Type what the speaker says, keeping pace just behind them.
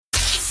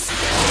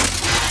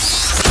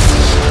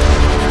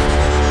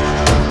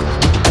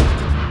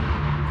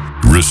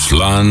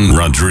Ruslan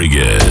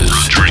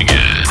Rodriguez.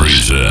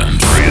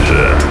 Present.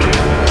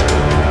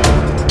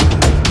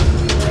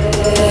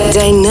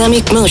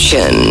 Dynamic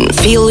motion,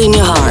 feel in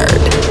your heart.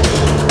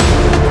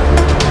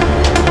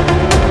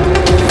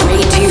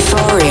 Great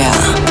euphoria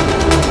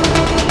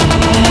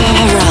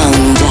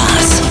around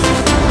us.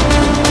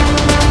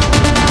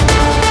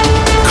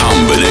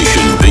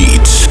 Combination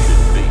beats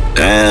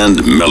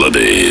and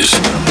melodies.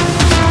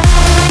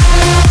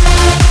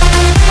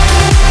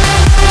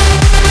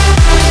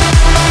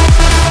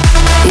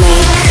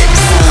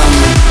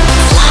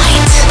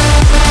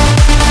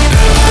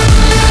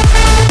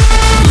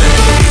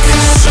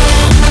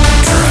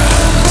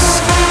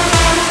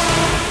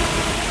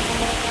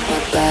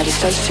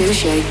 Starts to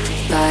shake,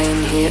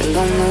 lying here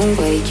along the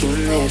way. You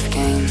never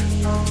came.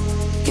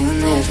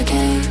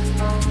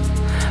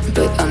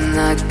 But I'm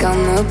not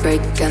gonna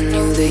break. I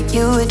knew that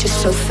you were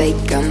just so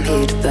fake. I'm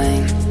here to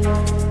blame.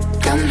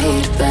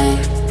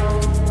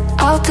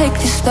 I'll take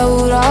this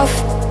load off,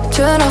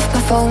 turn off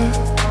my phone,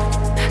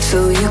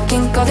 so you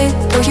can call it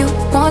though you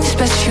want this,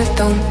 but you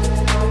don't.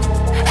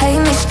 Hey,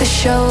 Mr.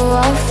 Show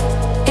Off,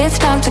 it's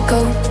time to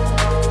go.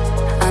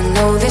 I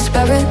know this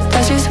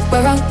paradise is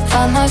where I'll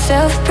find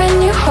myself,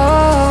 bring you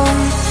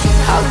home.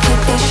 I'll kick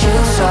these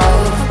shoes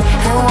off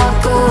and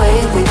walk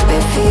away with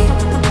bare feet.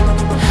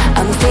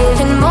 I'm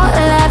feeling more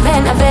alive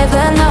than I've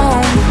ever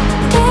known.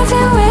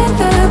 Dancing with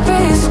the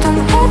breeze,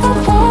 don't ever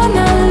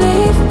wanna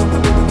leave.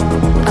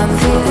 I'm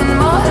feeling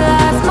more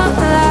alive than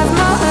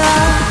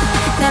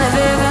I've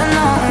ever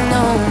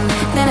known,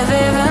 than I've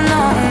ever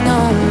known,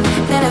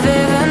 than I've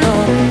ever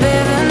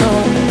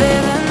known.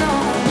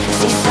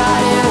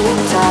 Seaside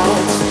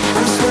riptides,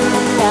 I'm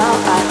swimming now,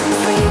 I'm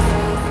free.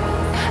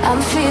 I'm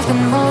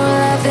feeling more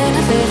alive than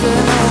I've ever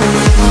known,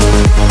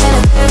 than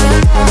I've ever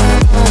known,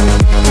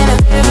 than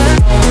I've ever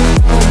known,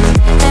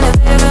 than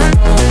I've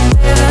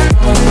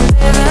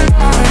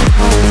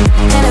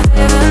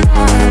ever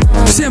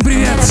known. Всем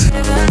привет!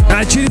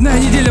 Очередная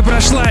неделя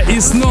прошла, и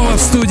снова в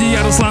студии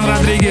я, Руслан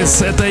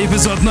Родригес. Это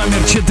эпизод номер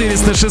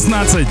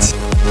 416.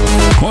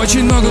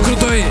 Очень много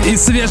крутой и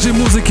свежей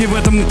музыки в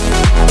этом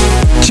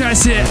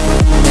часе.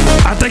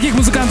 От таких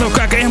музыкантов,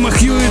 как Эмма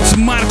Хьюитт,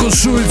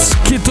 Маркус Шульц,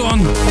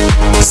 Китон,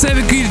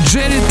 Севик и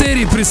Джерри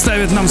Терри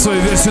представят нам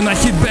свою версию на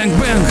хит Bang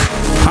Bang.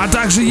 А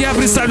также я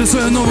представлю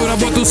свою новую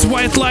работу с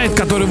White Light,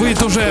 которая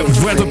выйдет уже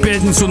в эту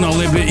пятницу на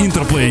лейбле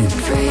Interplay.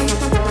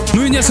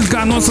 Ну и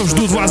несколько анонсов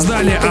ждут вас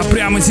далее, а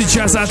прямо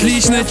сейчас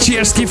отлично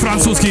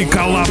чешский-французский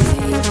коллаб.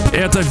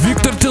 Это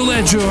Виктор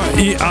Теледжо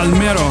и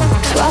Альмеро.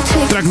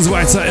 Трек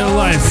называется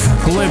Alive,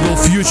 лейбл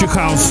Future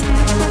House.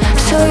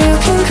 So you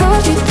can call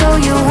it though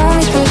you want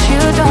me, but you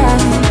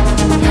don't.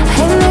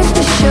 Hey,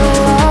 Mr. Show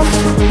Off,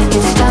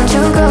 it's time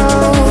to go.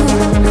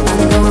 I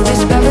know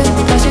this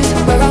paradise is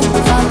where I'll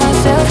find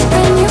myself,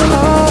 bring you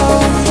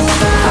home.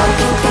 I'll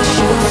kick the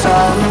shoes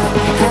off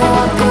and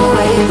walk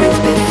away with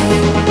bare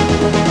feet.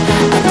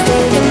 I'm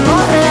feeling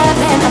more alive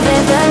than I've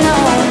ever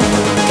known.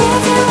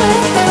 Dancing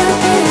with the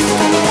breeze,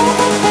 don't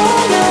ever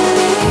wanna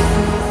leave.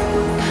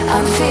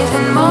 I'm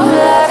feeling more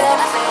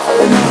alive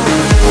than I've ever known.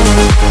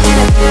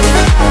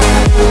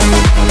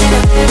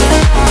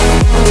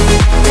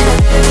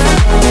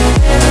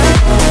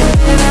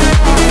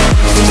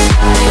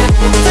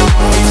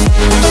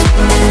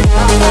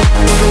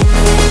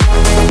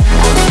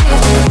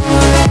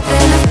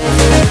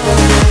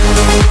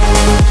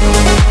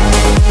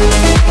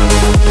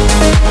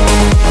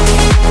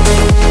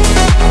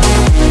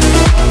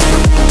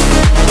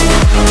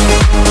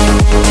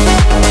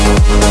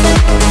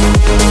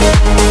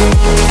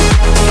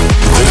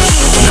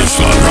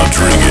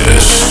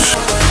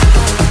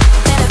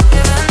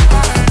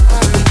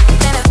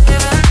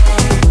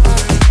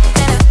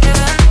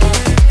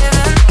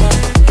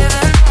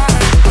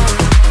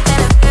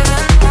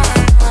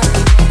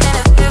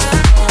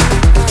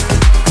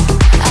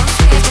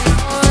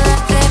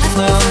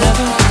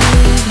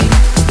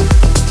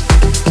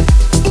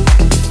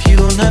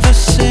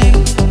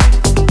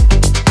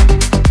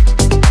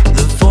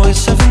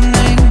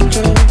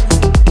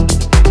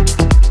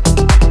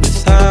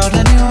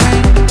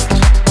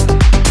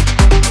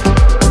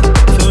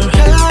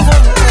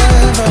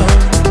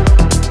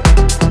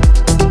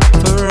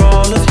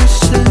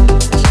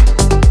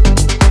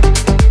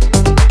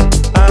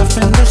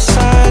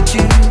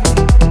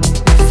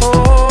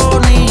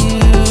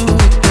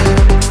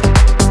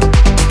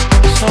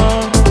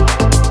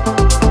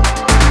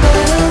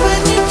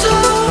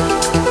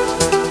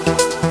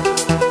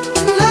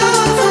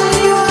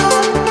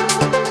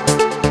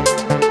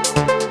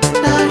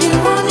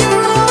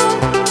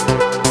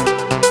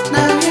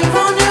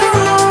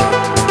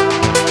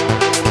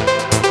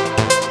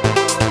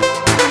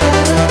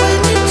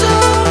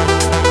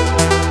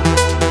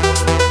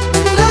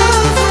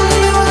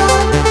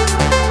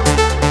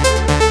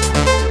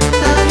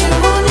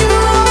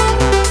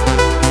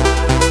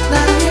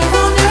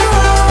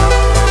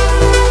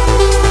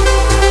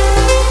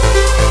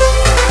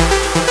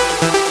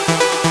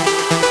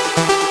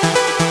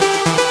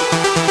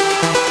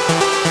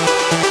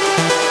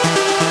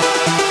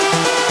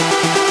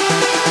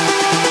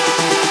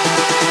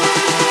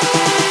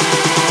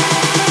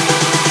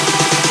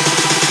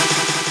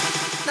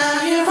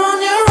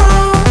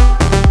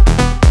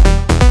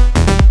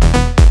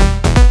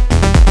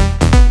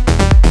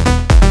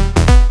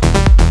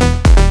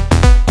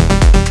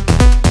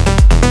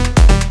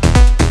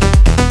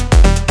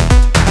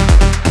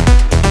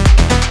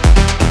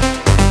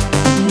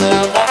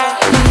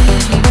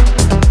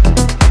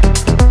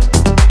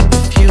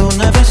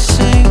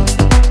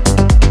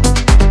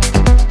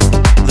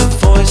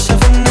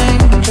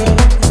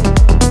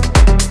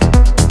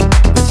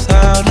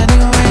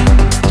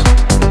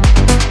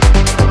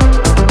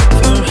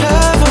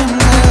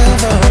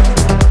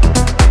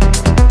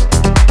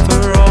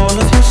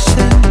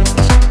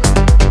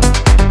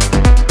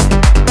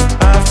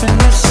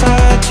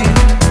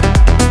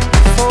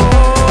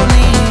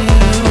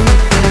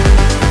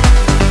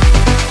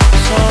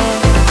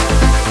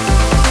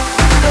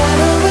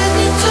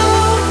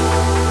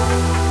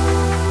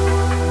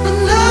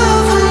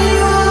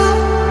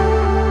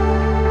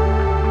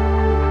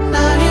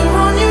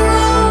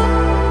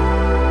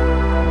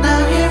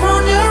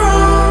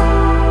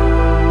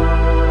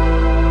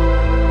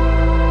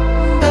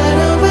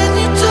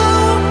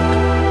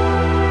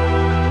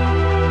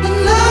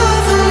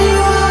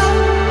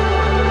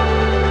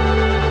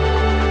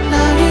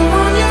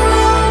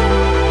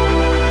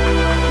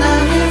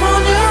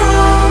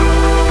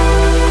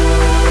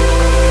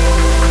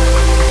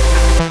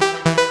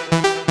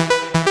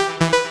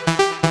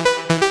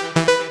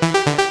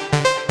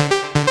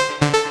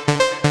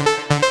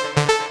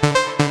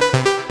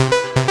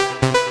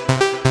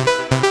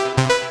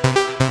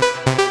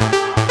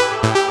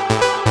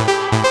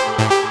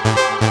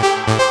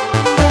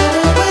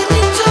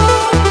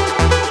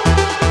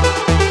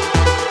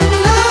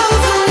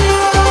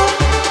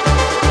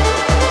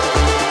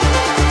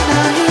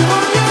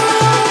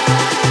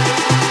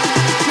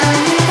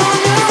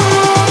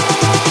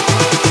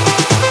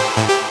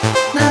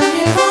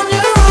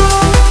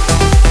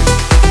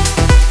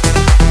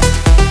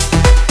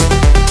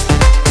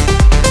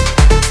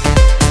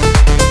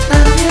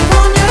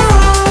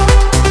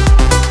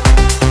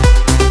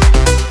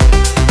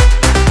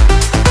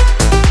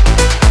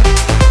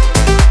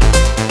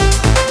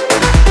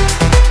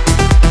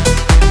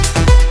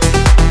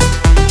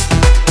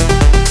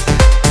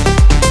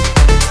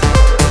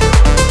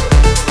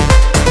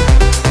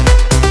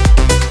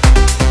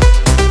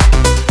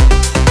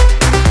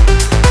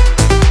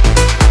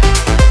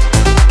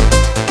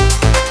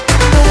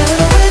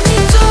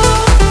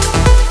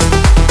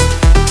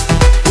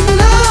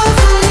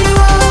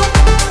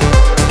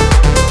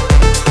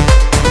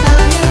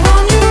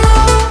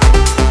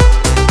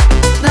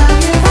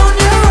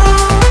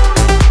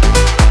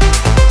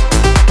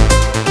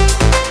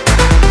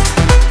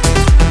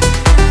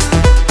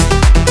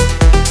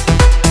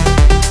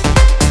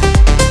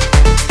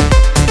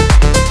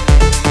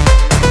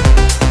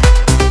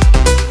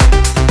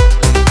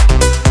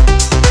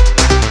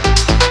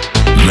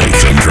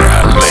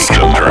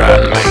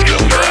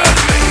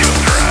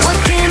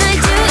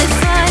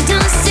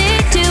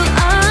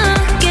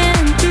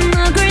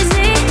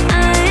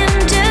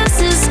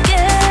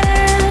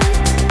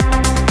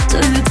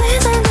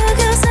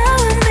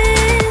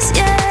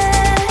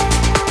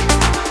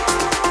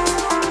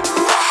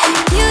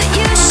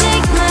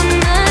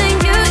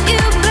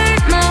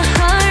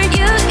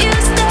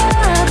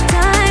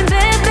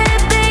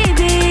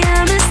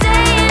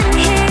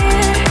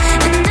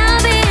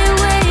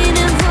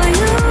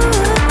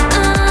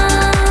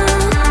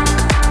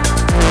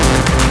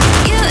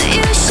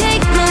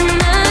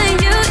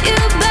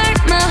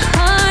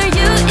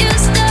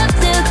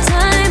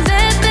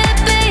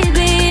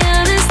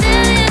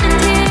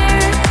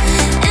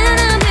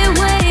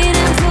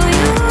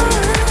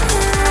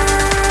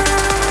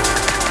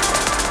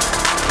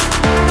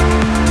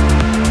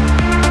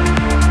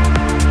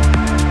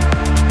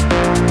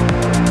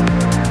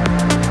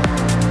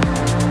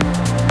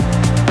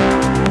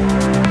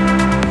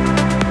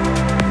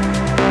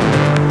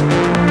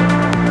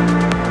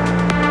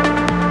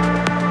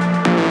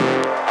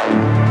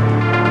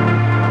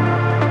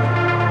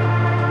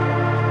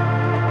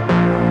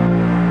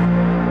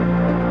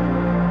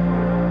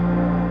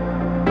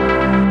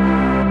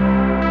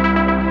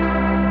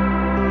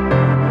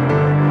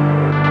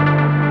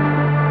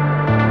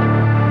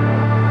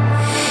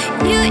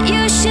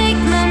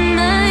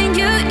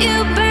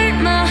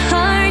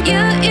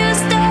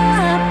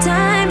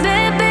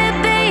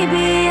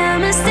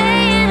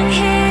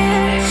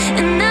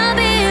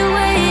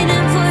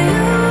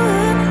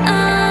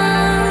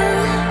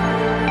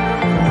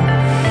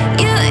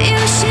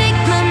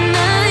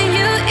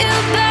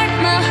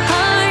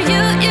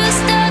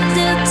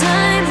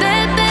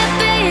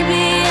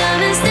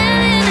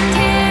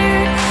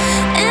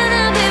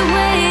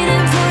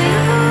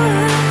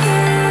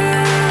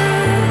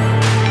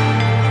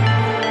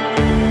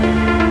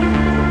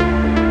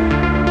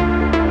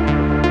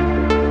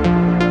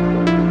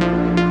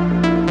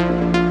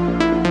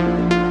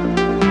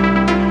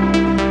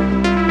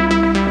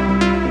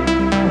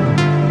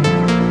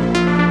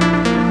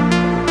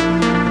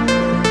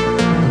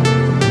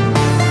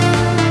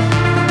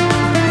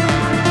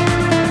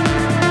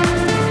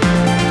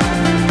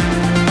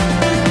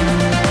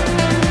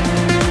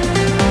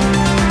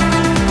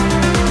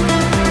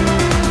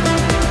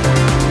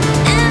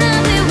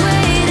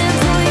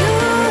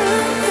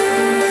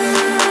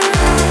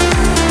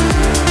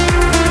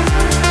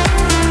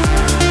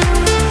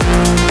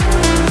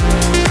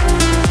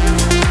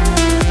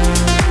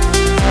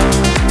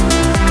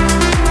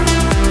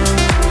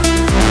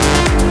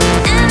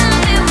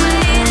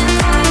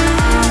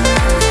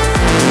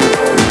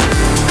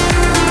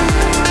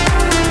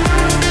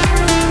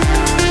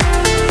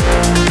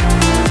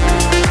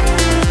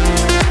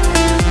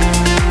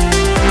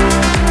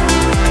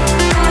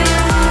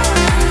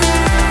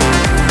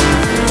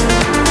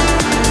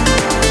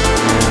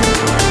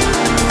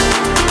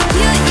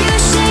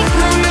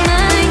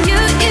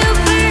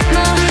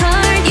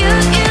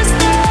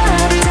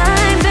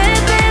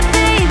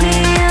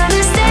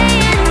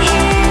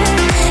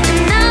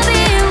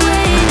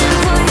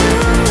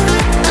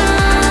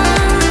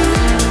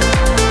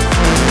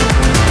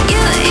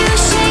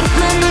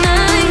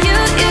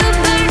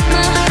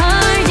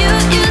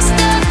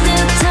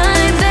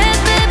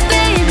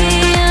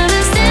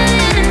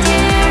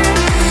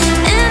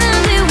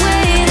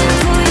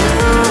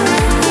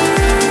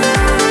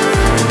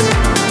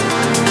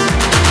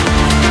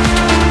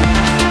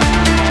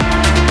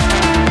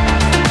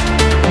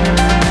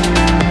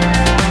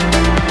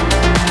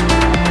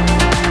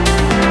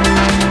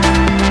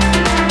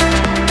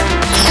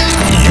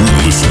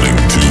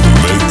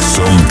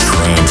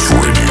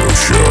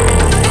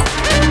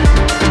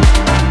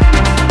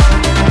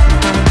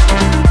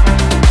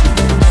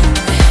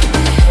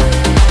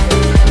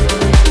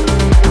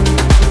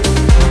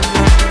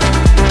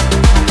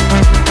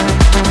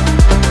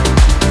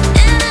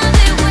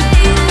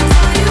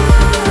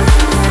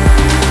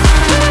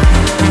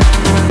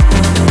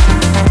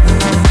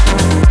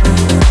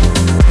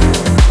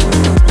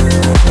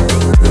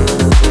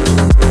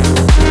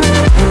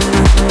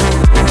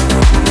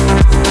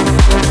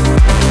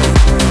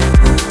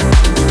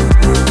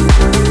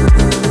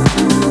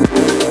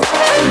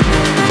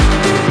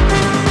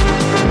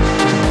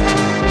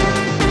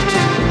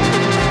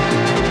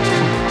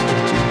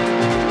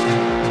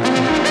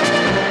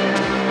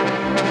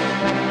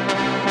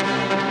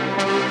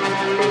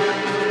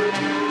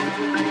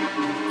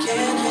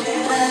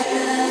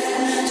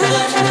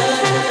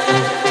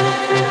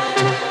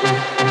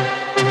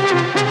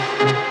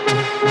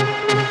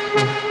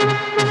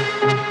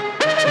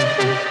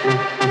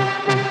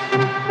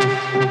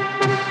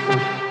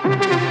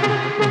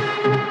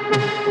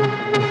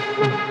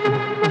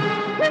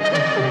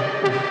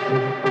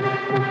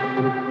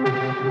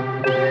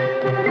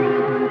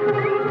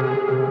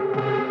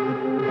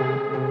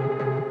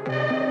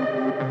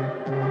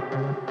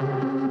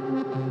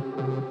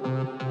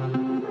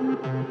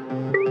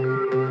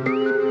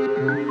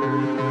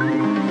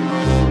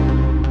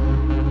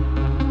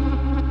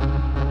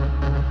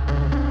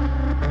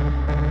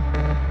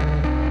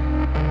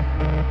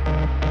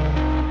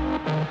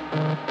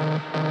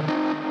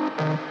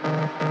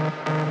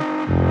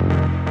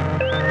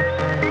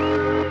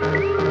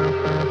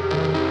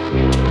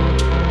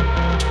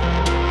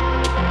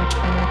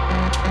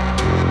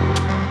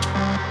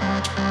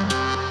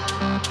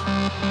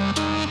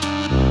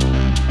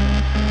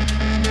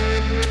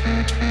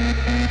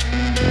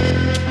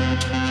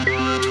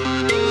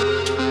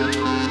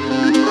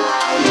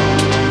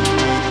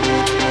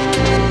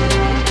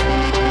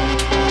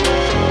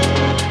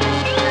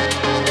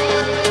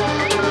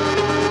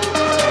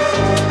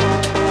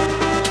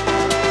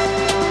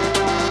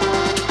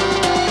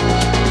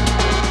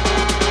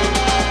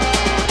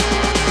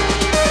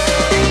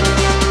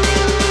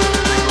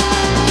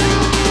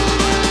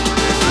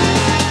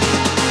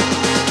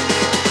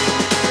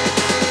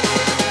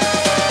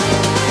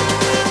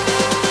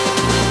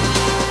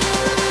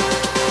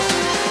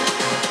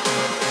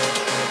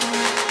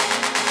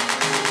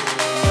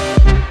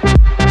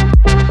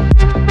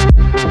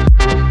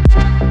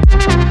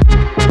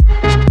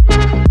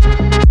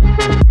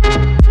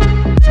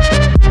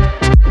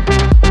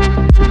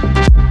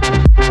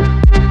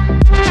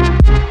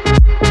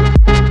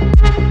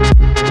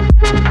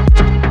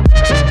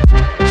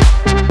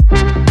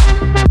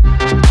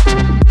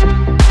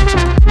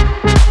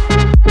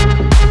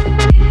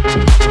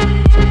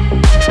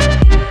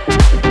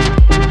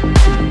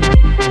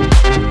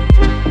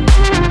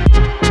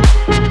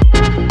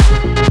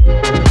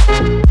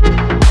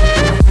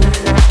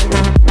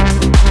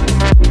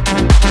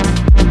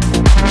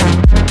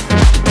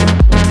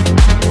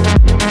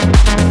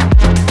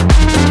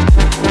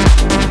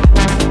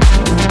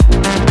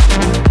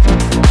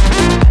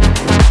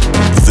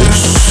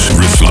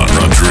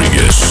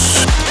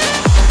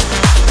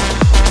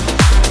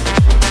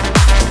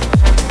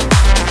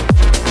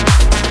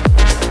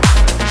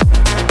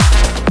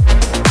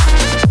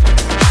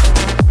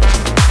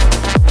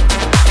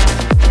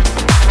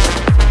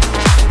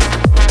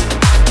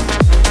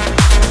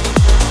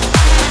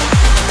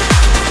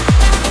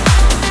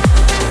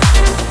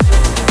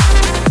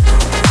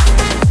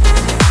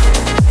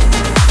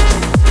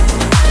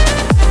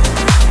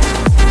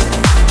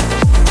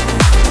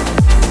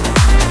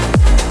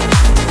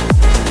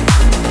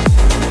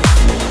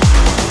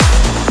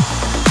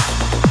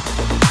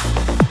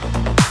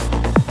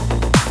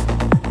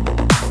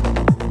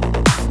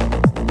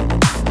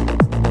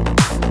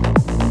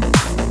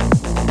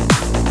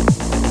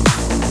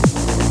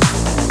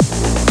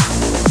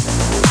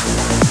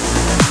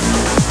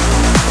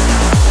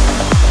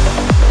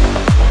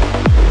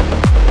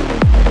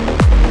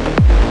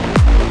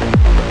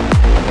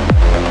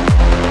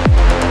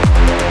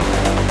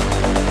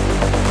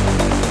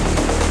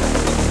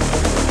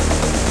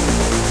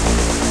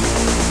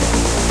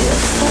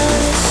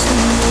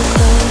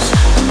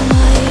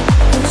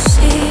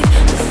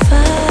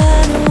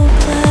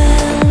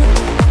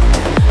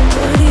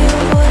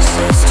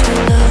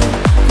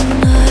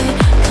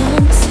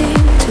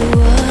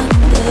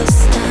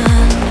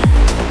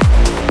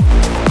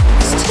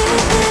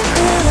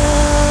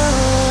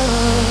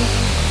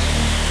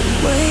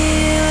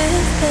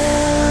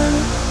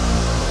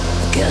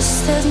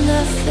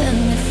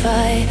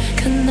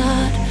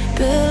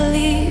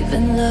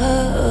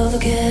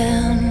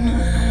 again.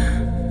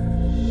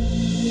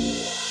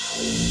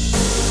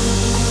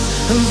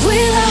 We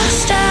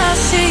lost our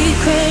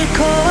secret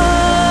chord.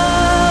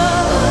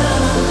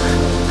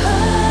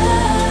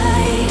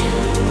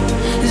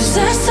 Is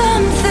there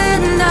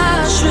something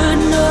I should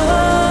know?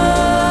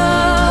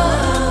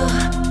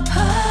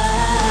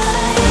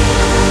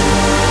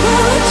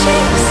 We're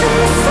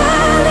chasing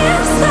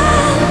falling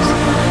stars.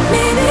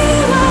 Maybe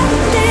one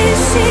day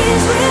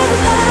seas will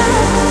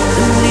pass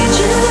and lead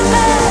you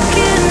back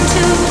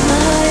into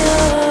my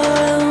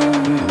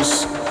arms,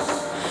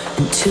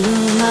 into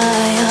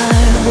my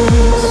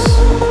arms.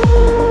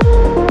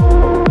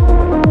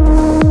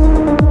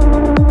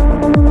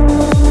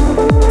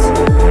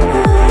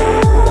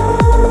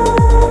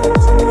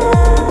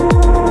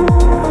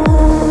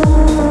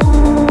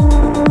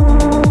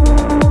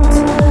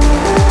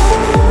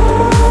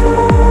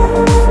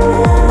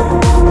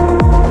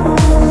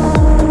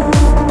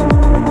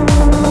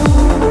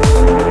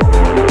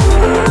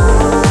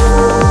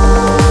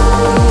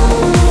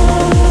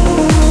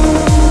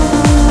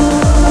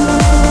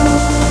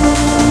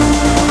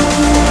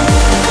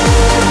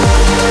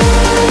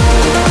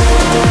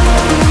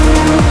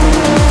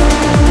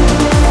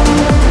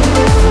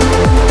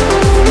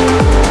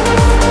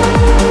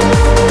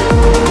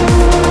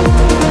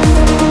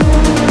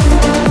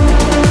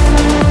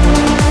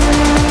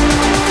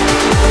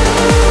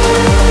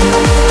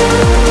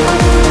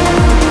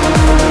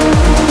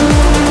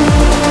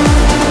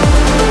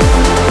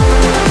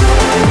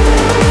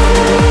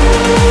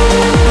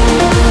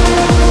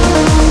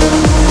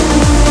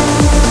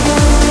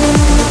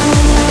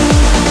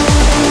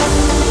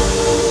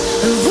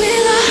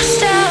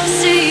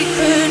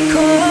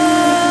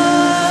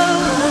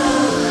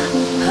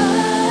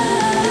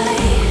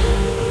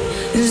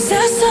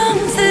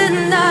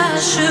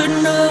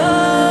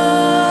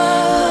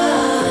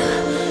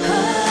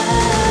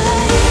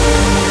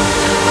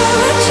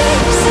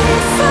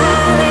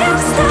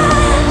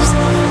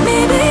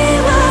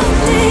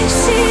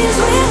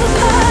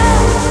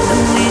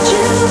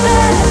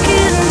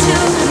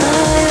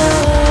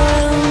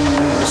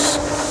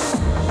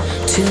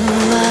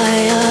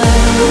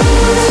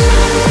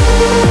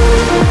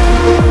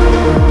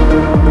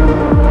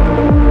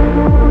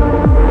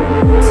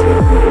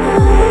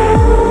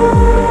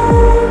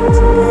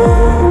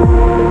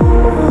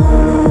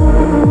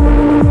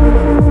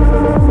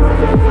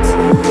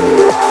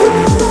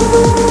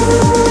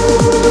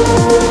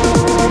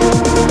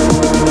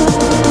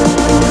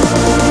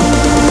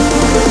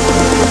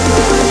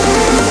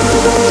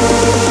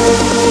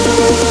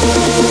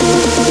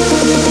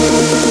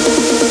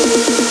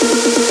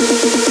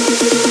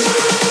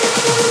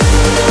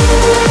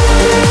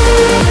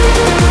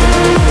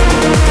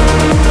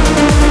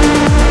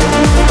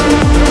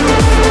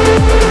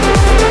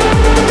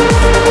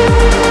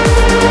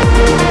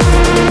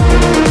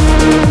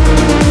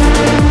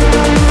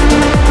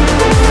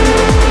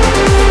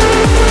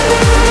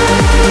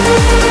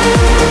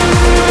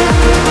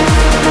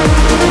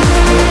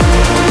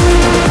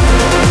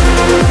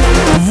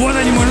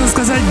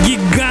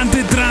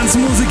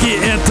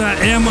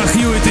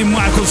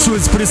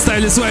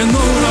 представили свою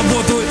новую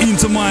работу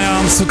Into My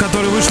Arms,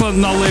 которая вышла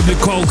на лейбле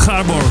Cold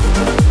Harbor,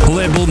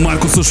 лейбл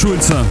Маркуса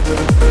Шульца.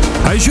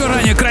 А еще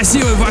ранее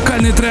красивый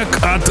вокальный трек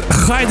от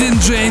Hayden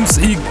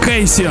James и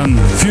Cassian,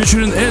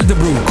 featuring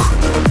Elderbrook.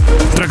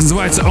 Трек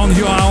называется On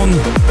Your Own,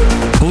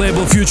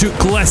 лейбл Future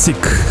Classic.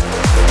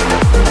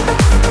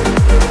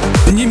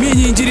 Не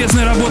менее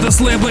интересная работа с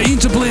лейбла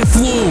Interplay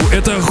Flow —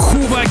 это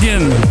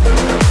Huvagen,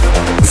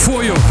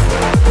 For You,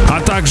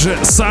 а также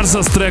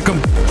Sarza с треком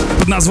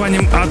под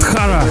названием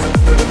Adhara,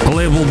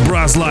 лейбл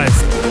Brass Life.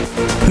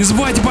 Не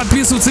забывайте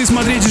подписываться и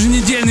смотреть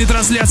еженедельные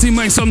трансляции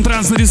Make Some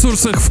Trance на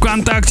ресурсах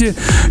ВКонтакте,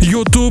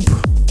 YouTube,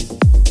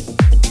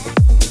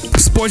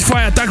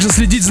 Spotify, а также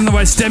следить за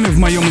новостями в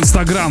моем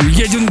Instagram.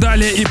 Едем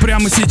далее, и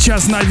прямо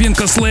сейчас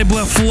новинка с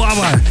лейбла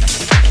Flava.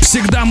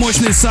 Всегда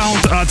мощный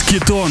саунд от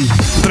Keton.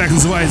 Трек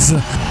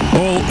называется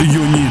All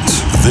You Need.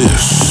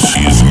 This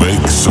is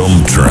Make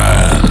Some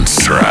Trance.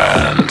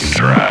 Trance,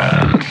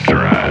 trance,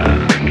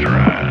 trance,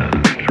 trance,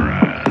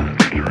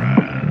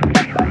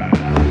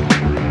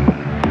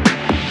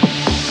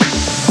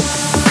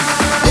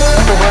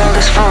 The world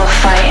is full of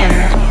fighting,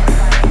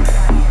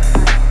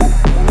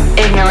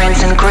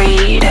 ignorance and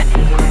greed.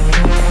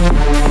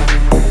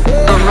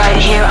 But right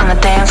here on the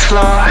dance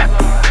floor,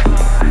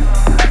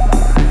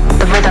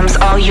 the rhythm's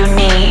all you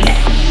need.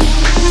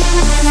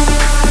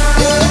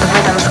 The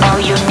rhythm's all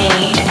you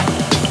need.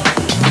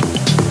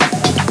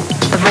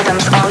 The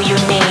rhythm's all you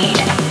need.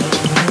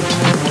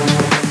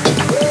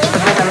 The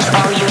rhythm's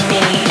all you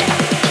need.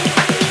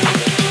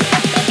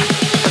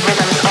 The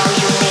rhythm's all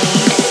you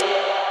need.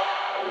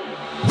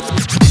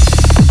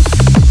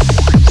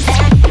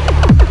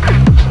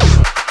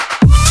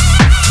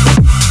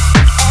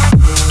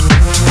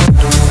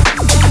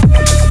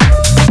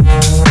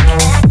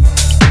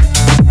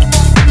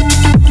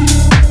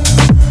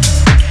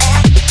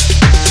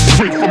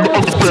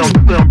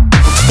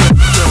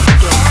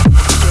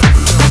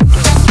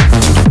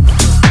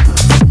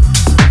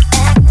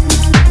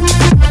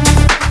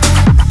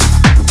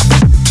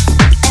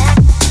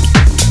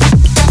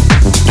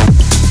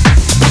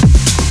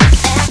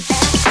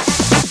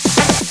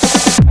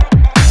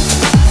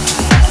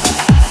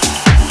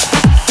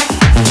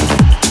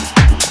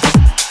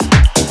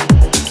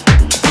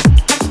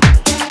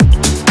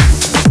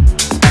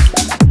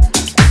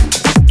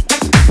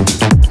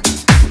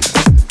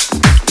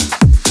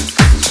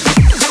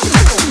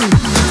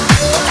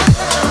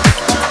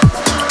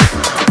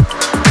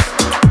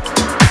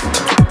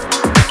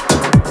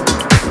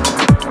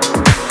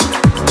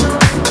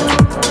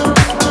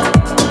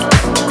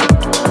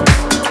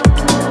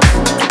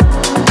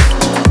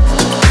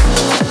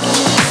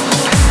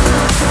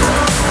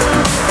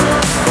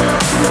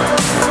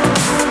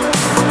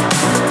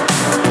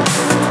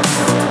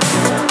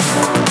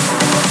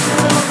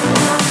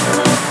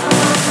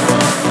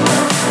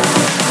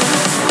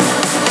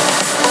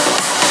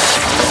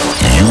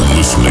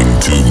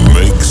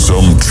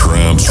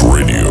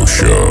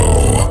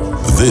 show.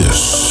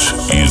 This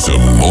is a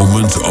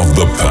moment of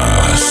the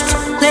past.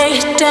 Lay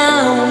it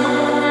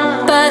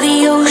down by the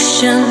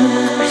ocean.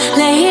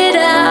 Lay it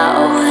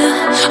out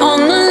on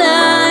the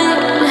line.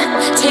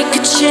 Take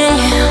a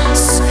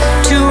chance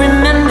to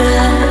remember.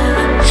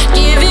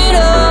 Give it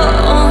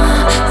all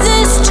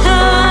this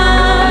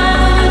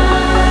time.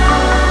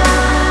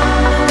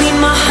 Leave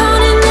my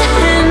heart in the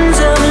hands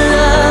of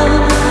love.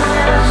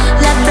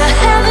 Let the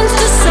heavens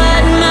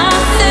decide my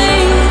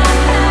fate.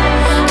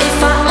 If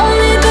I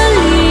only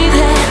believe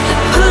it,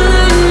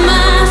 put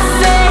my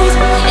faith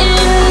in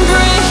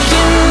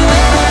breaking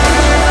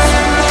waves.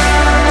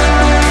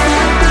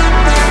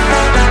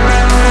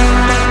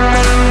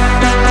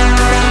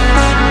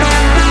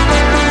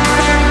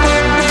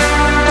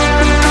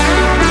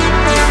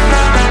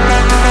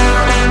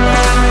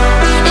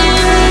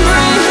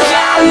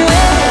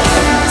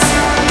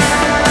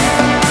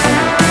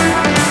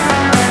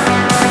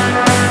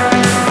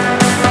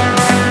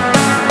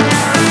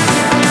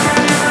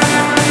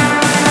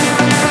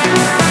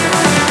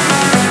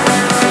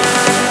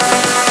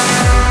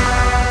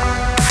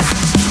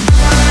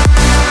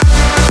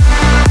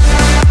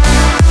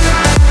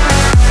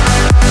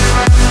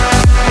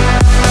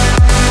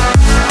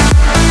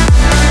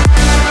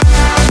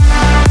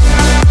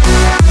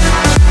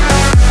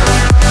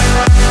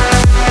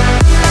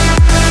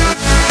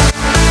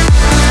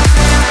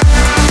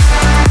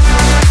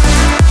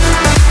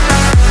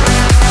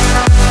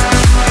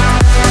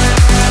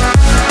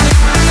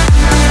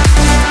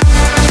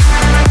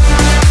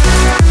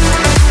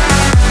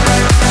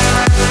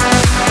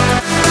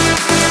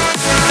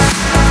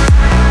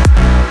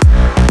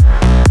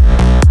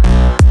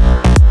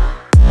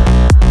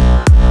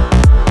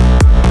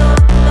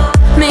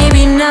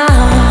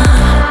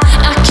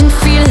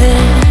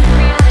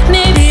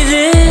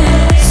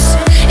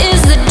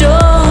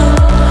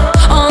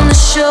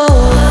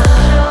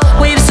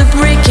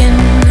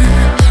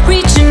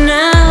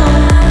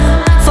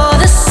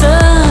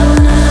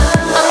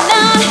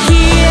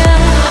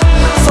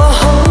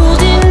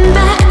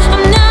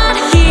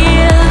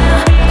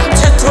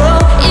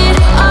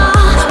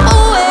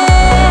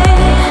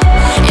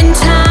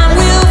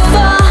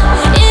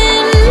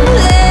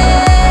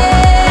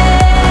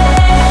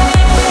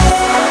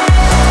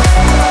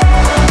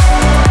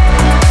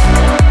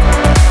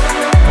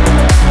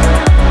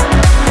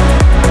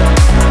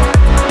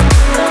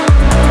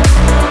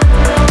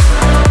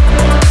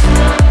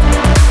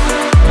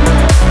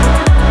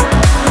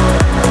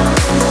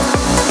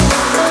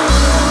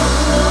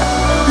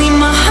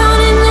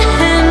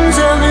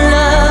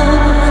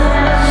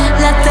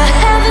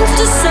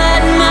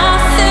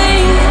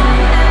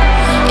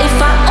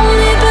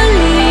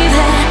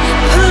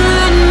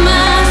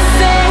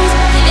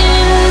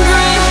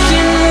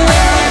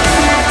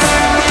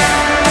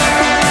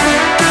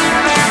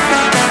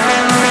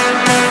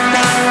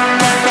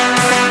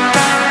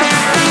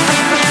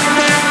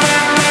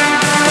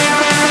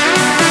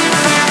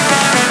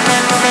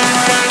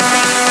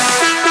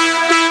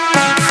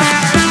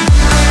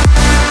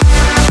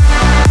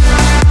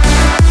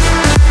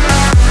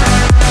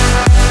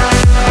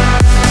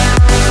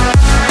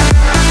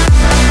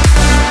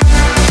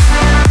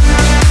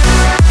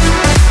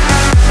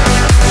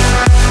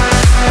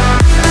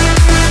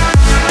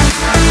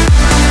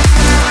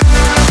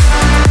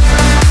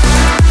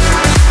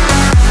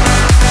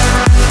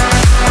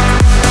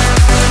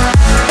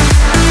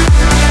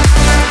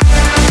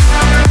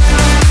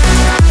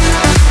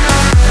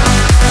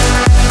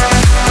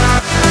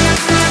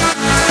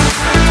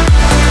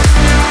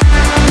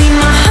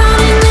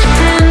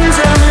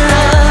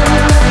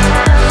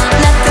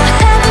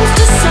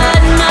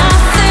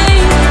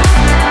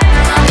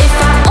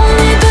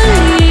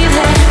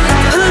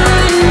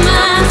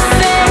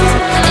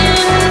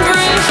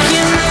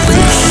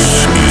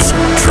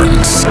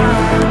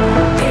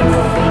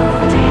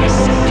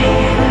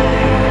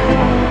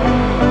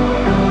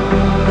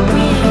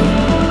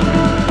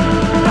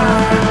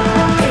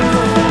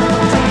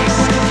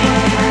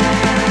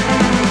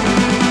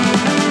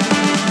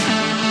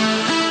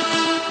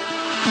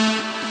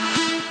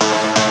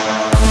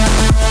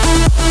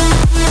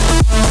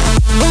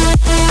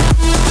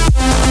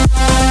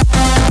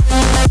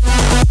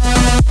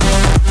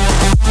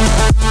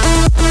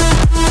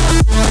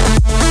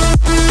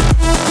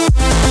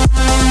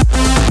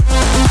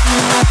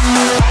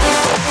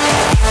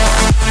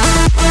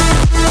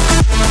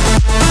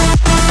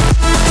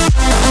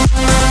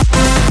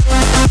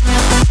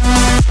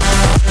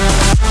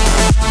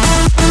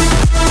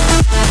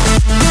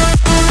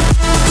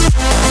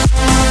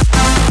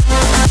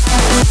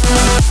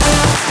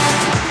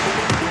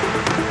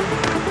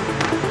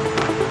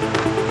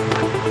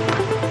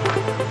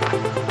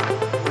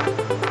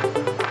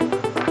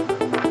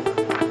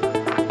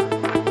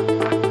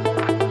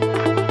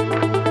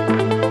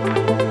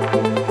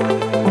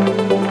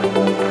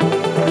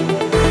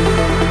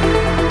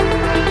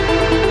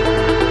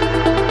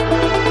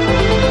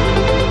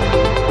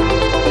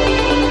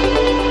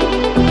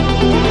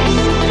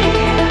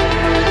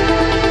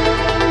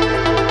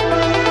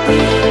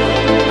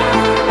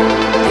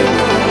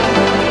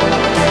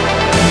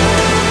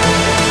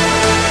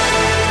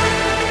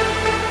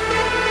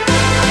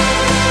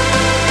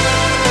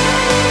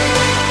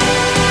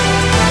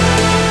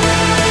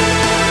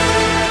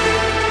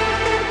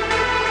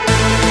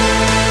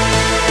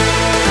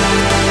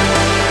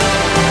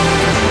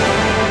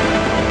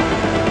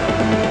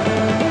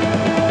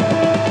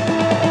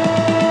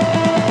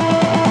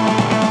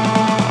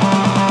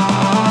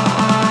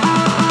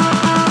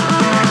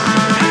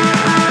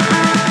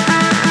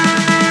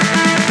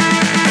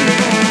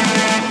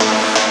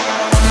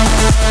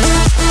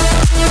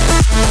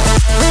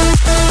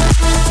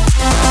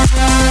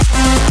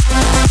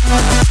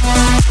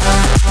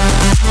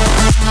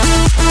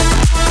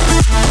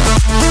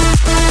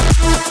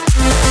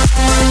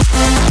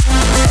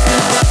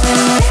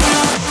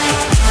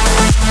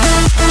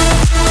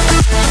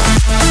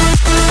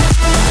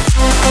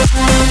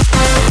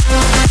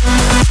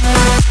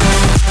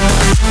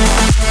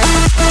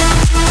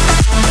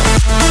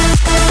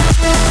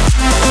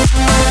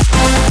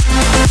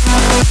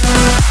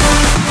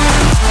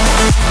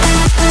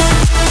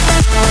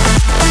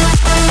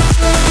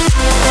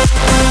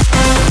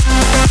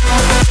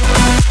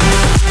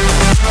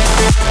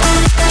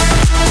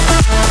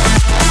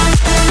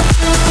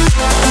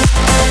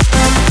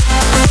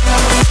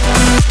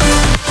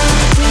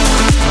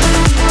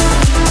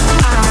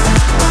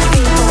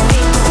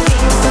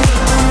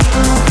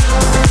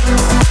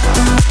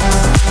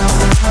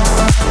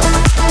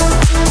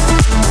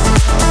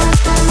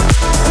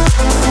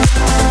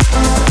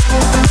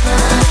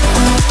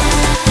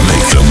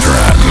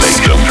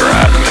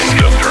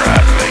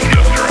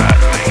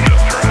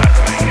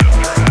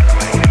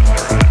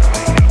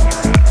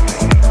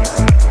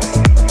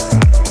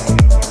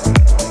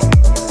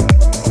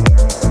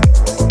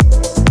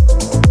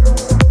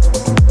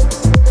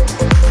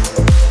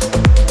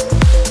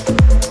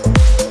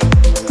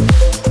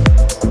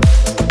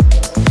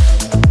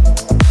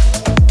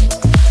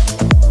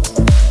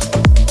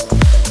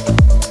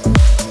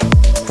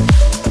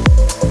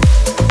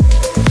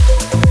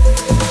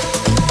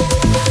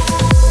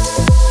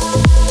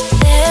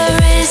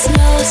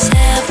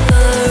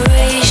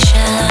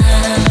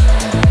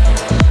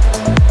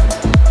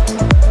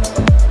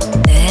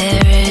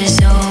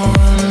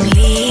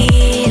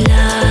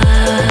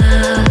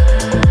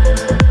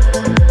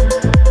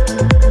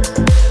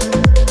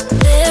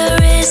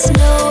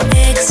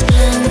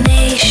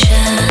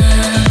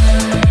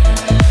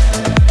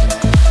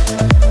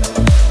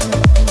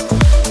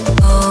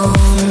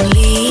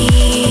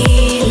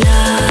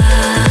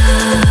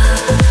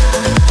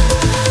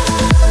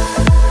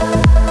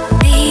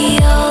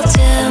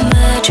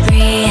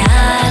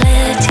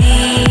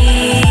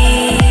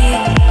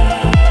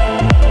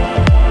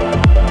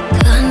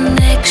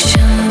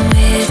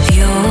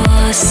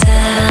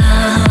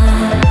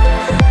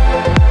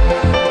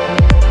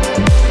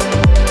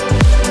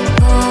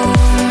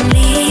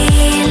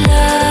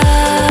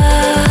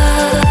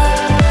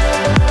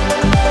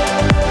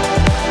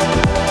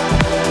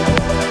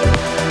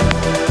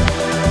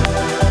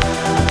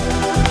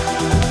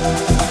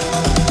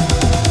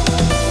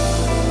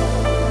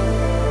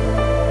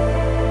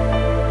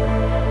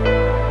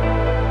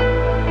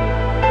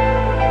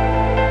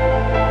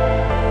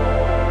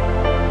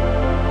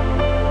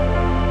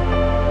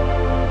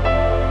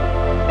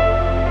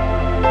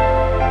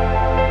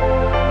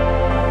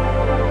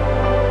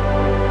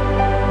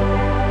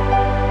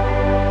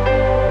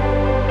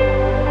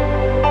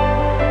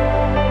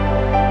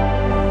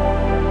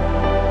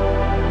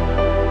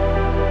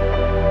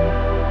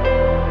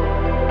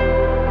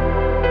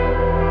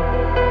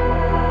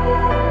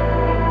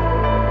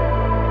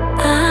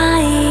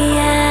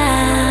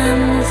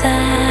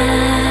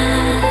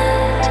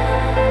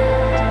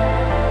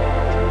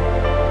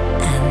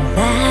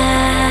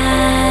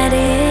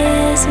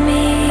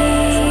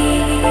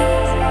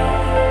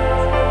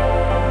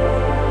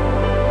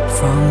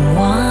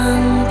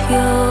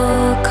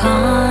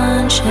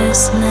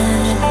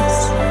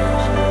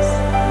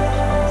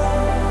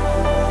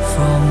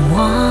 From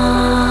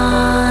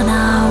one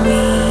are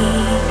we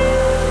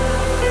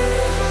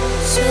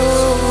so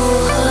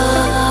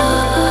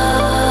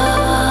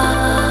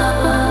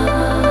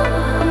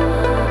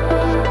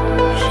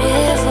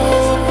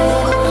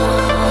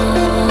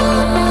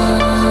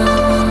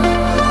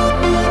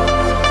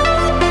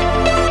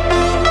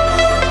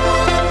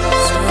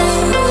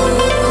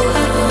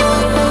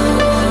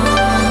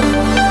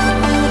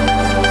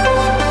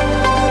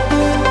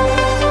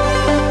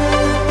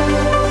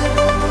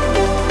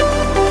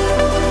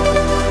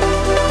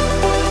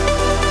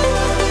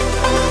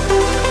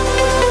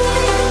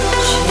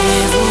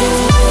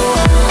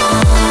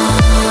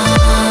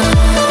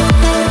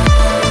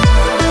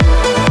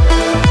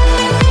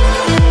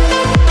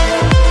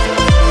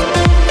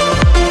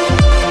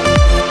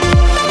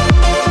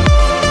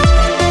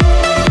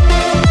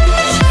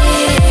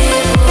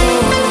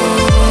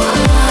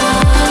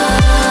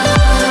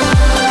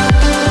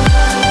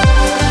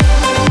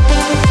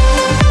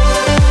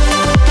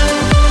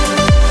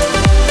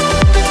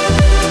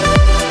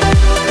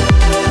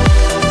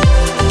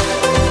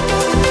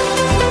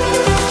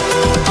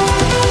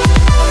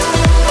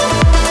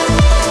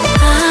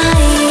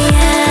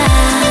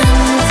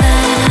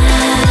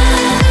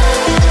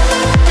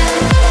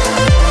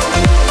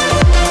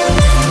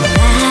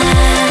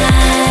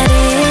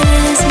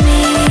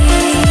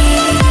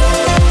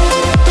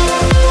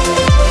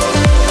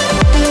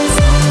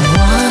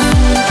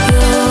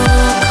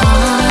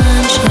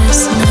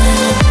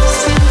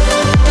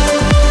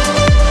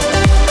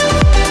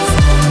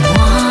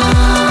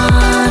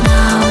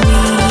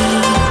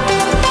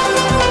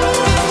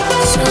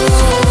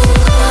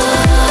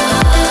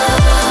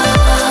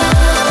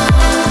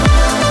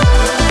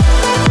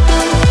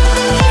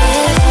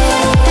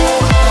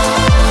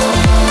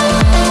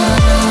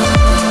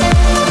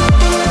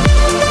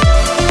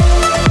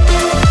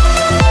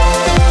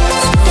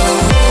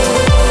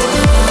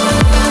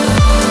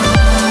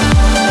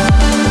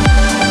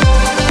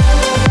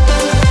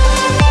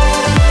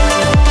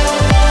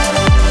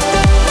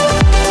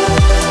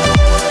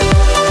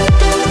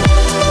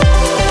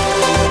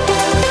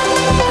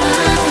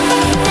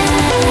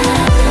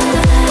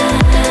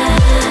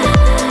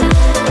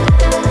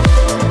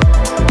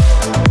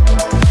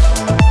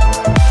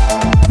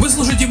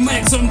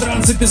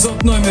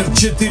эпизод номер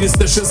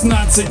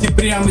 416, и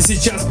прямо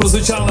сейчас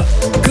прозвучала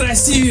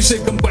красивейшая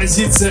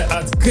композиция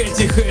от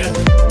Кэти Хэт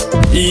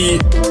и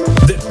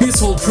The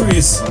Peaceful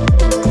Trees.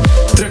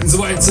 Трек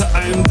называется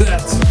I'm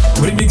Dead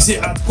в ремиксе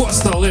от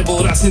Коста, лейбл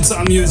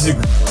Rasnitsan Music.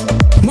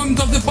 Moment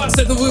of the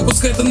Past этого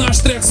выпуска — это наш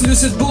трек с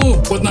Lucid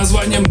Blue под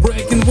названием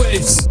Breaking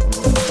Waves.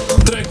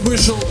 Трек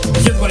вышел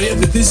в январе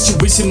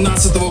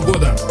 2018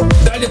 года.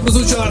 Далее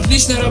прозвучала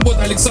отличная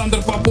работа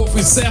Александр Попов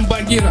и Сэм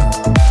Багира.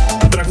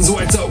 Трек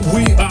называется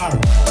We Are,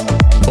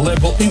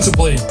 лейбл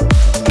Interplay.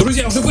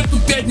 Друзья, уже в эту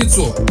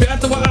пятницу,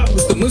 5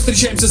 августа, мы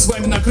встречаемся с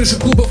вами на крыше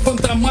клуба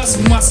Фантомас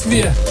в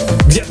Москве,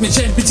 где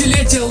отмечаем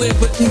 5-летие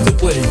лейбла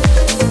Interplay.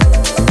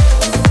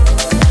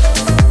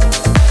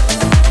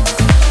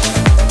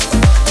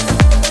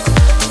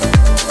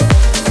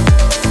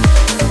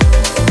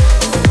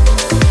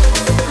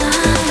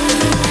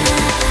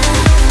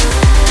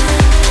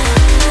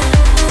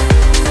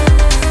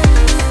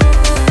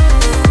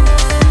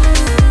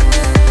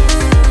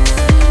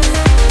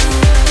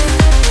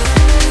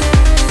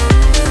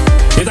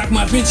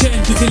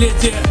 Отмечаем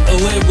 5-летие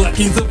лейбла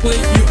Interplay,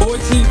 и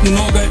очень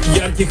много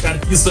ярких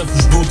артистов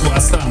ждут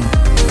вас там.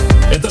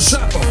 Это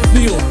Шапов,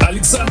 Фил,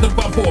 Александр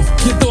Попов,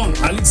 Китон,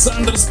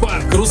 Александр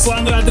Спарк,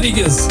 Руслан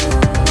Родригес,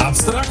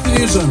 Abstract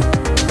Vision.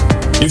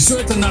 И все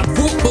это на 2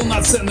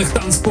 полноценных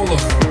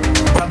танцполах.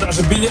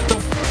 Продажа билетов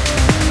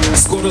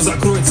скоро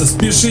закроется,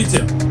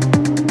 спешите.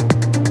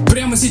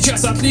 Прямо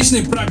сейчас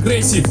отличный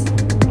прогрессив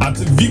от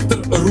Виктор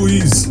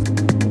Руиз.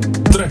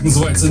 Трек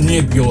называется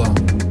Nebula.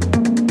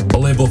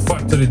 Label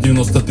Factory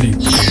 93.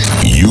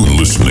 You're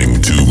listening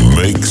to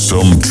Make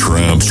Some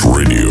Trance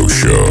Radio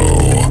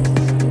Show.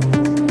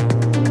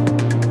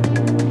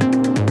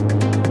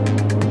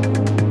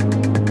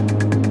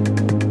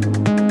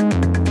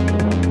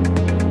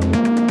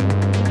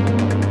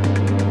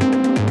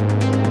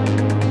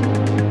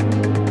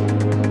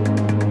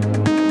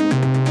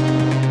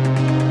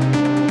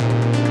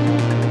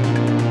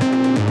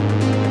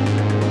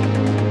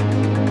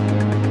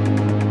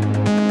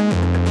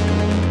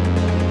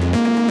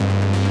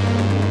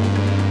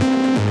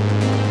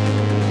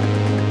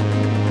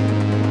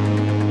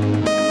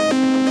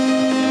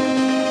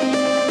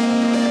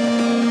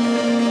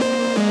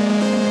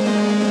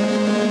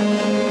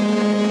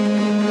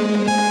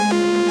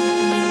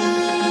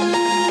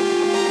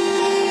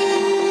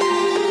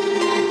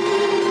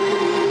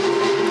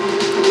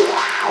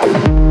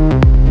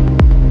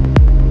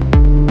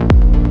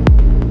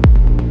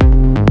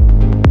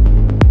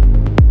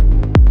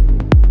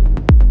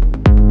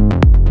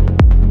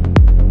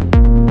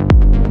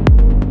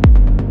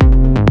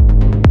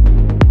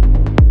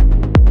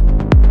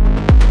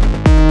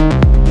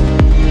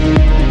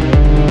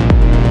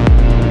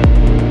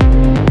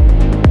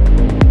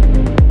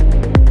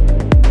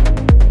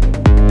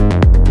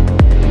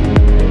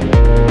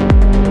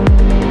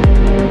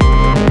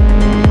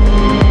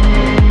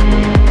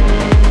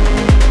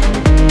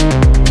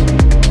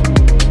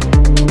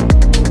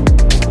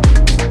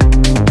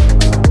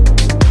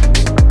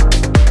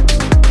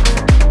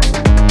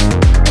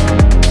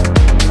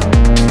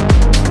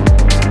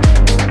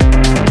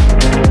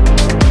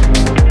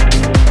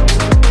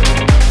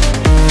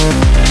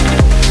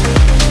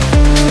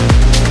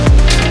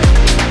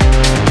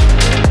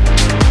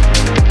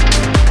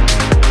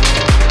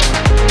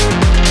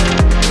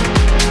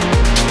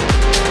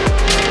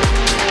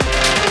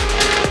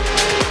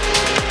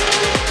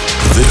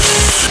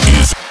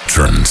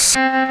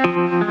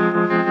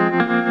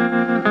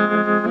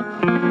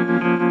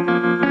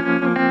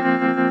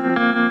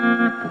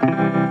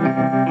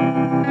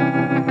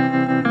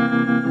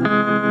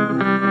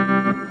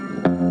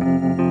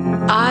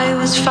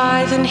 was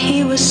 5 and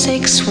he was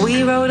 6.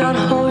 We rode on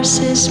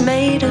horses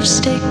made of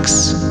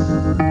sticks.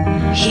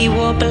 He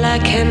wore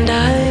black and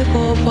I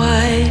wore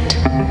white.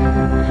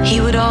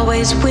 He would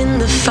always win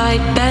the fight.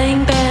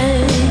 Bang,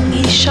 bang,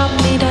 he shot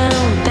me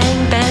down.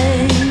 Bang,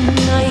 bang,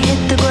 I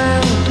hit the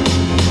ground.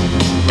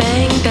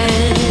 Bang,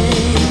 bang,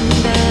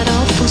 that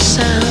awful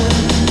sound.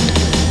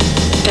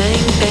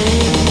 Bang,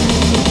 bang,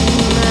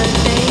 my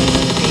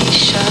baby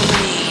shot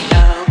me.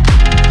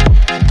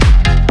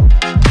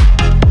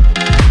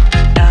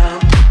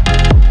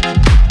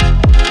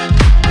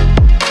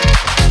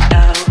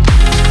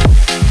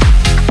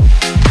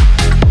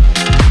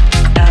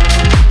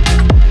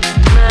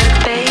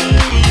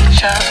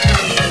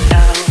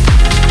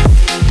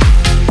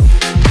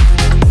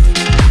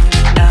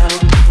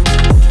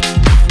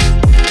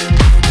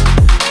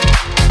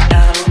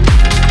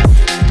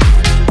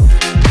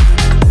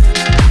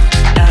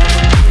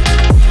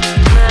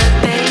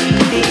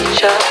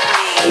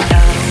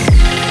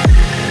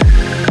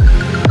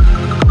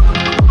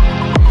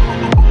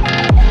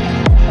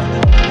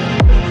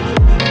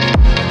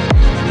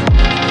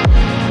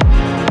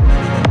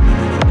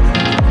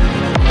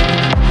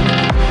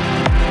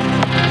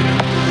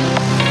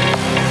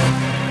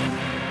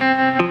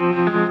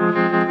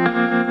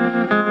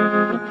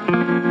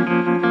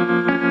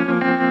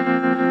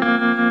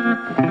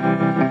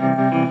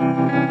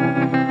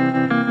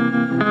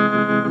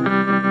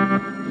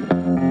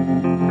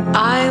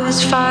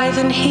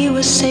 He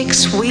was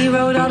 6, we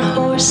rode on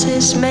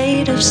horses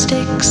made of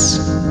sticks.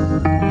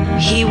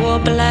 He wore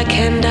black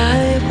and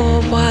I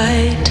wore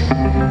white.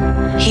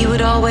 He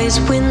would always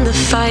win the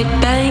fight.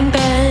 Bang,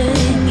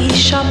 bang, he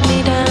shot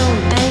me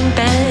down. Bang,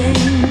 bang,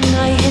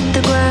 I hit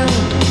the ground.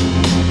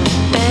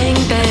 Bang,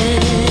 bang,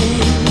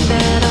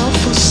 that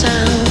awful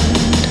sound.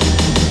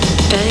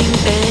 Bang,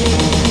 bang,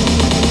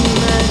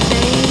 my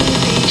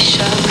baby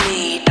shot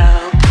me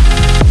down.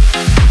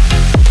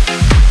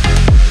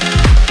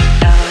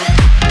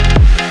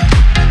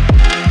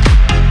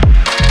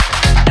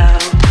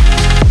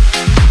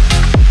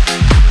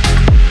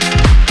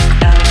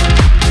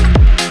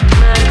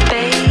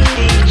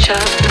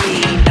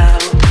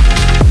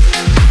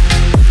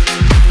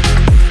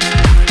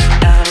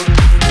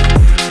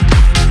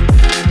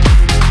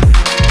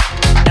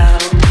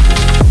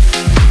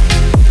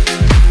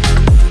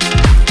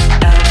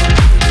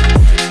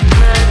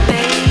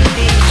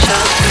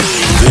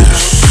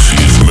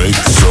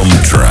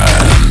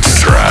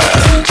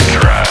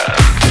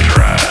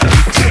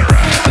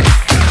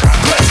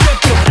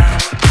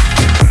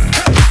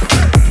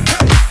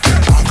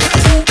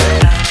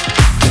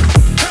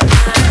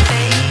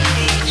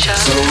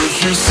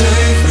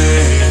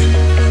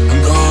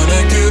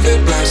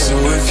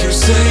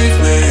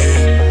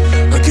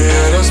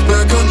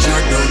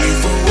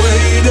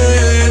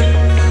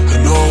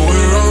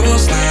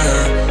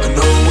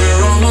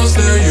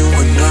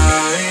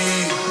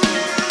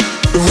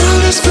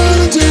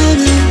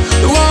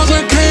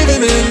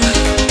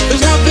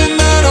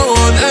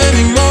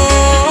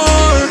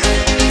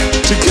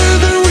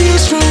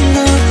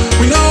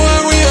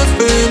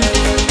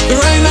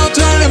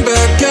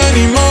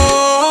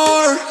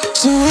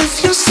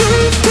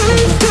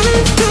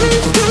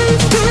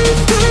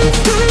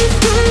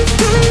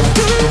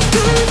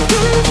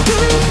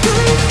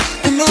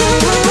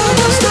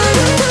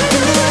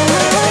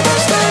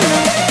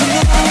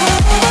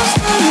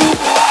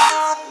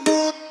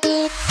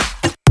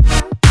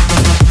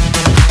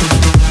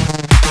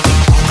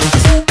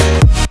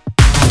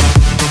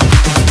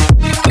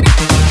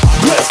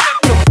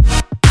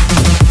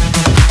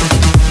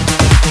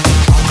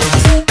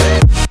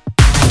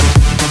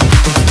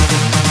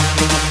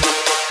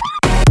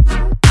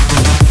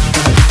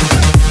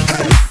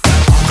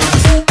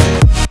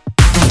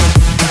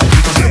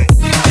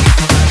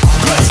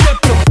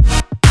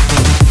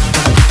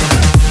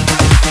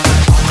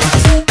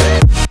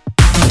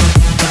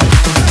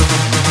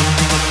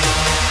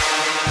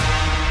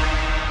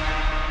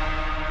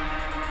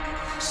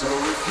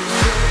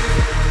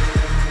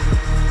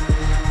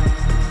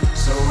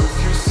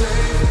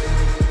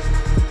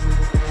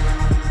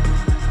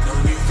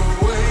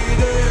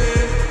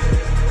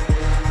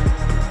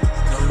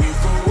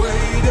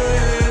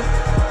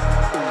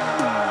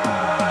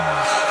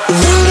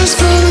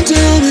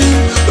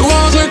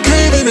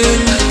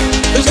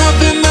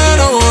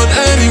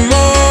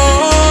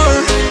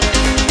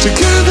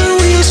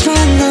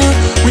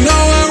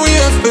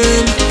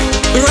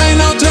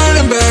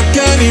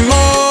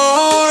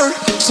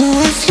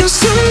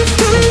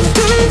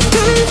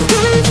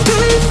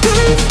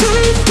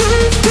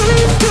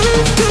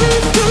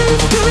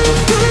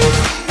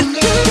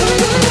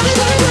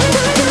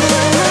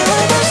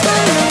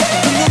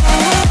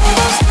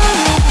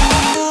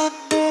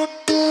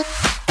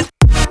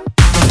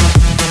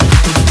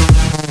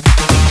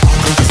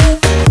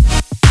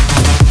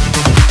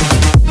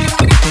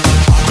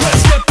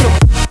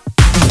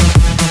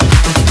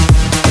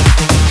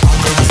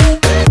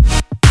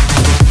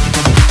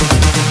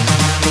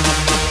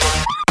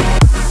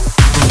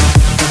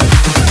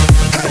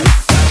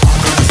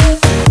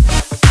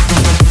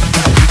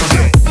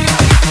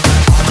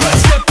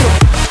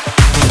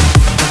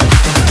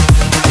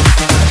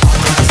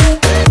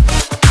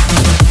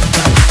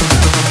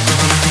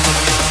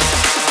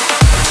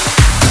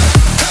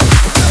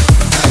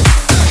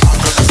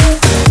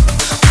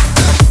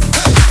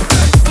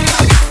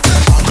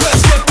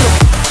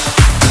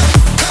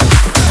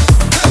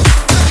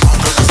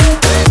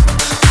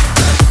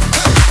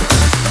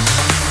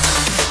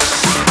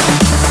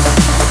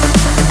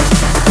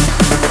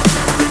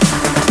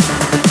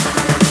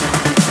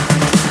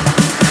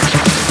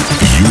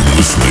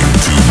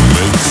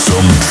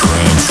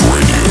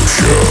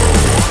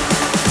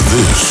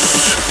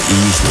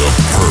 the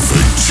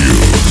perfect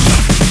tune.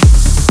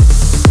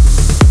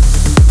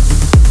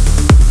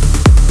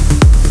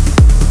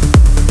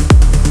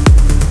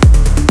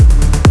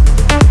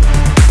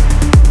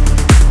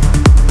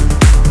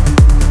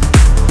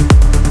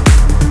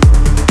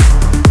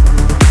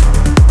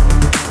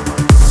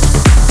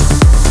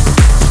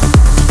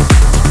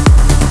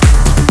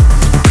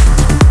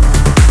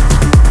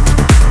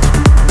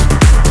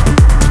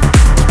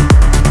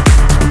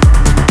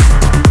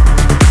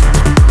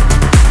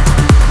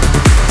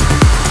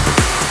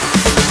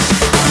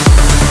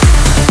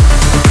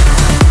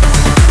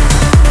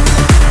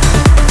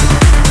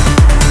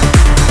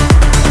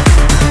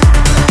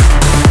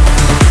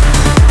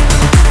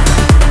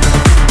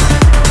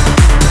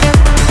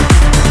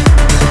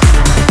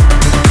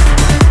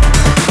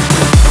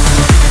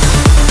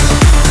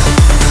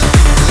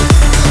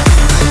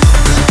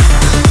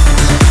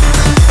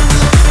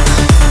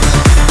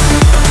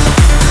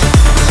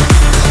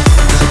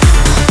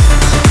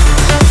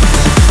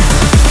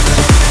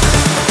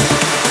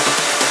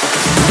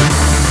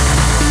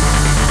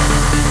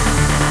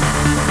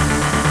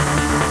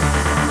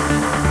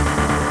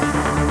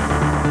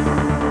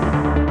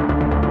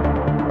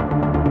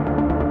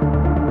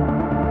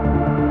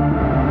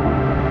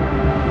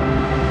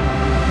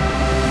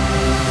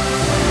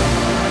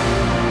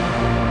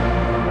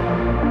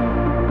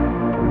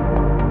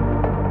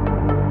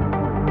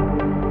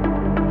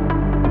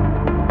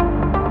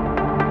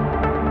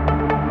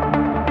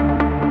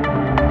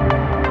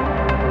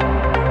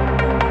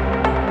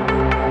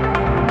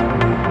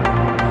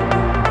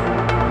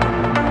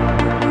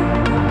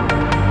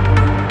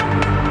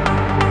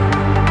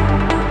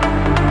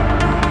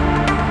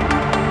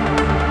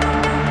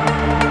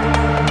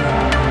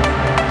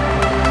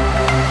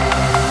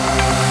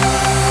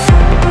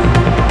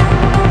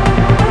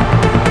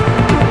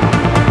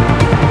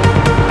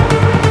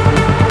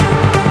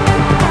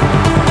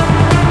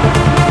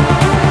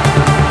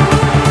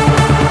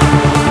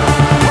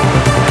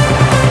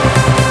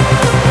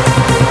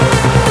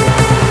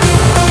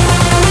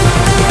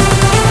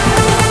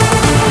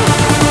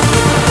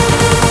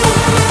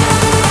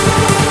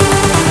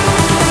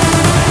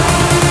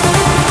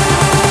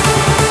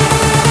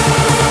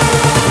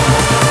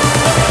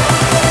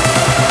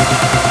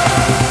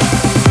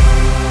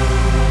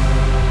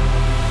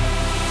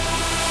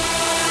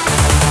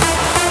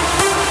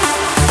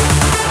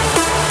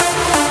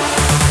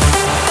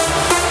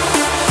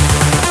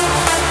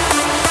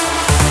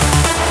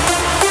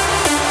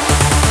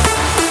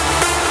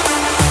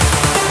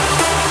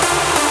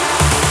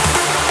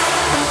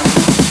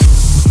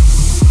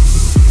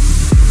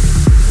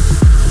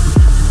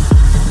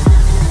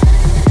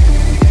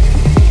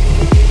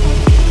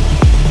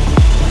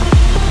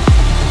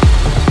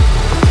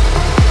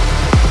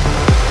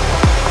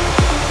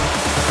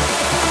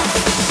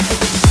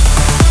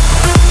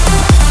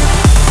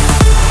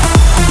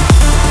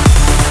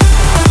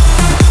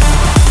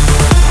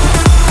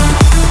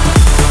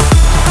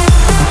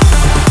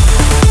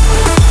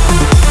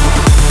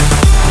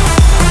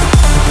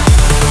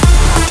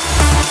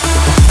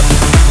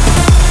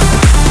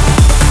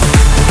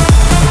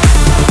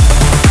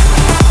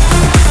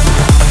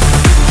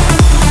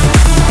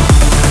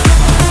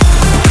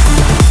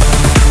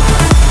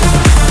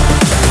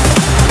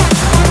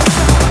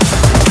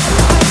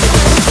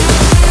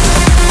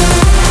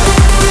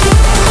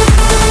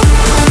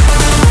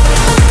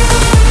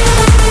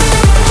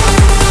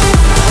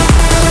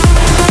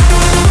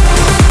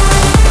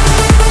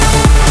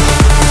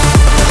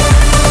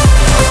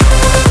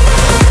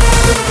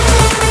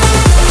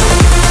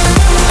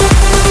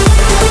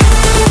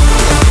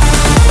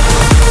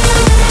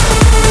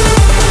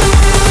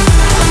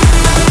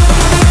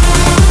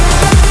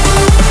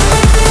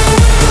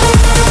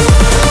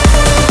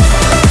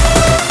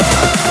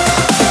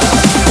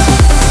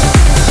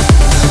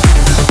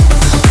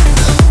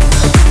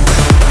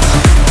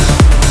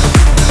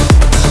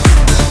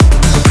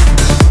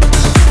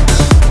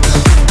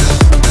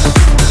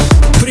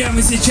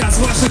 Сейчас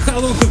в ваших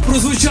колонках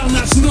прозвучал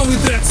наш новый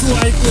трек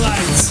White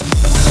Lights.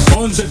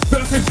 Он же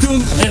Perfect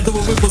Tune этого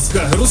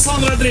выпуска.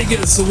 Руслан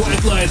Родригес,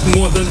 White Light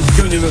Modern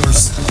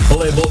Universe,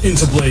 лейбл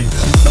Interplay.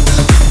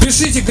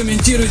 Пишите,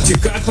 комментируйте,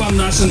 как вам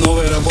наша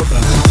новая работа.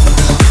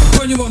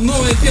 Про него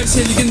новая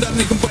версия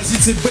легендарной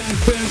композиции Bang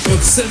Bang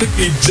от Седок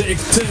и Джейк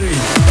Терри.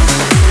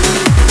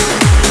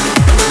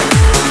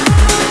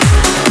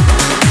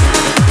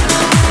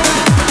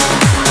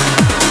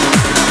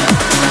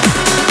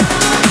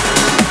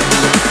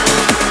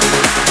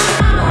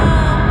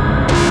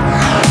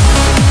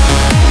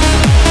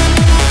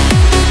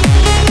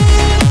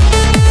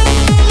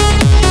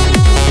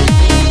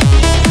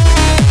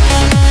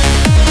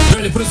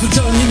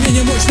 Прозвучала не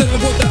менее мощная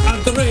работа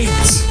от Raid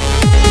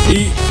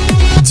и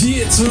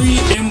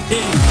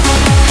D3MA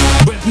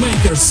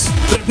Batmakers.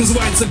 Трек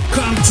называется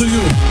Come to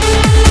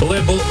You,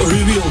 лейбл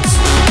Revealed.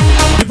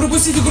 Не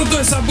пропустите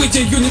крутое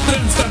событие Unit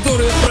Trends,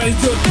 которое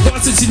пройдет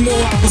 27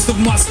 августа в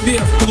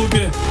Москве в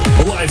клубе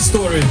Live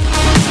Story,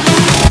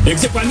 и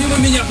где помимо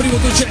меня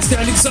примут участие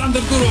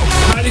Александр Туров,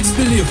 Алекс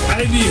Белив,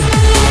 Айви,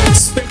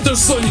 Spectre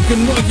Sonic и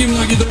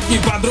многие-многие другие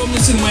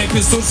подробности на моих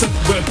ресурсах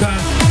ВК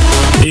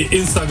и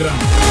Инстаграм.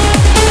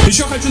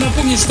 Еще хочу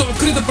напомнить, что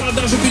открыта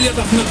продажа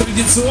билетов на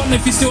традиционный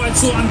фестиваль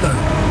Суанда,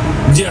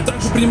 где я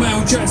также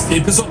принимаю участие.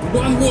 Эпизод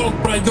One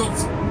World пройдет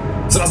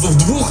сразу в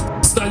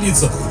 2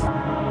 столицах.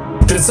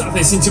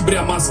 30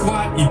 сентября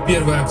Москва и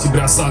 1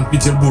 октября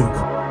Санкт-Петербург.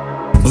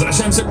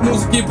 Возвращаемся к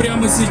музыке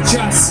прямо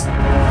сейчас.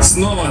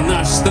 Снова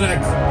наш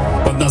трек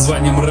под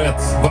названием Red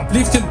в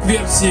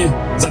аплифтинг-версии,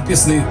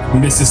 записанный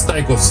вместе с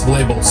Тайко с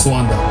лейбл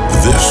Suanda.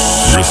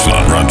 This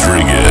Ruslan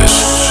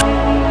Rodriguez.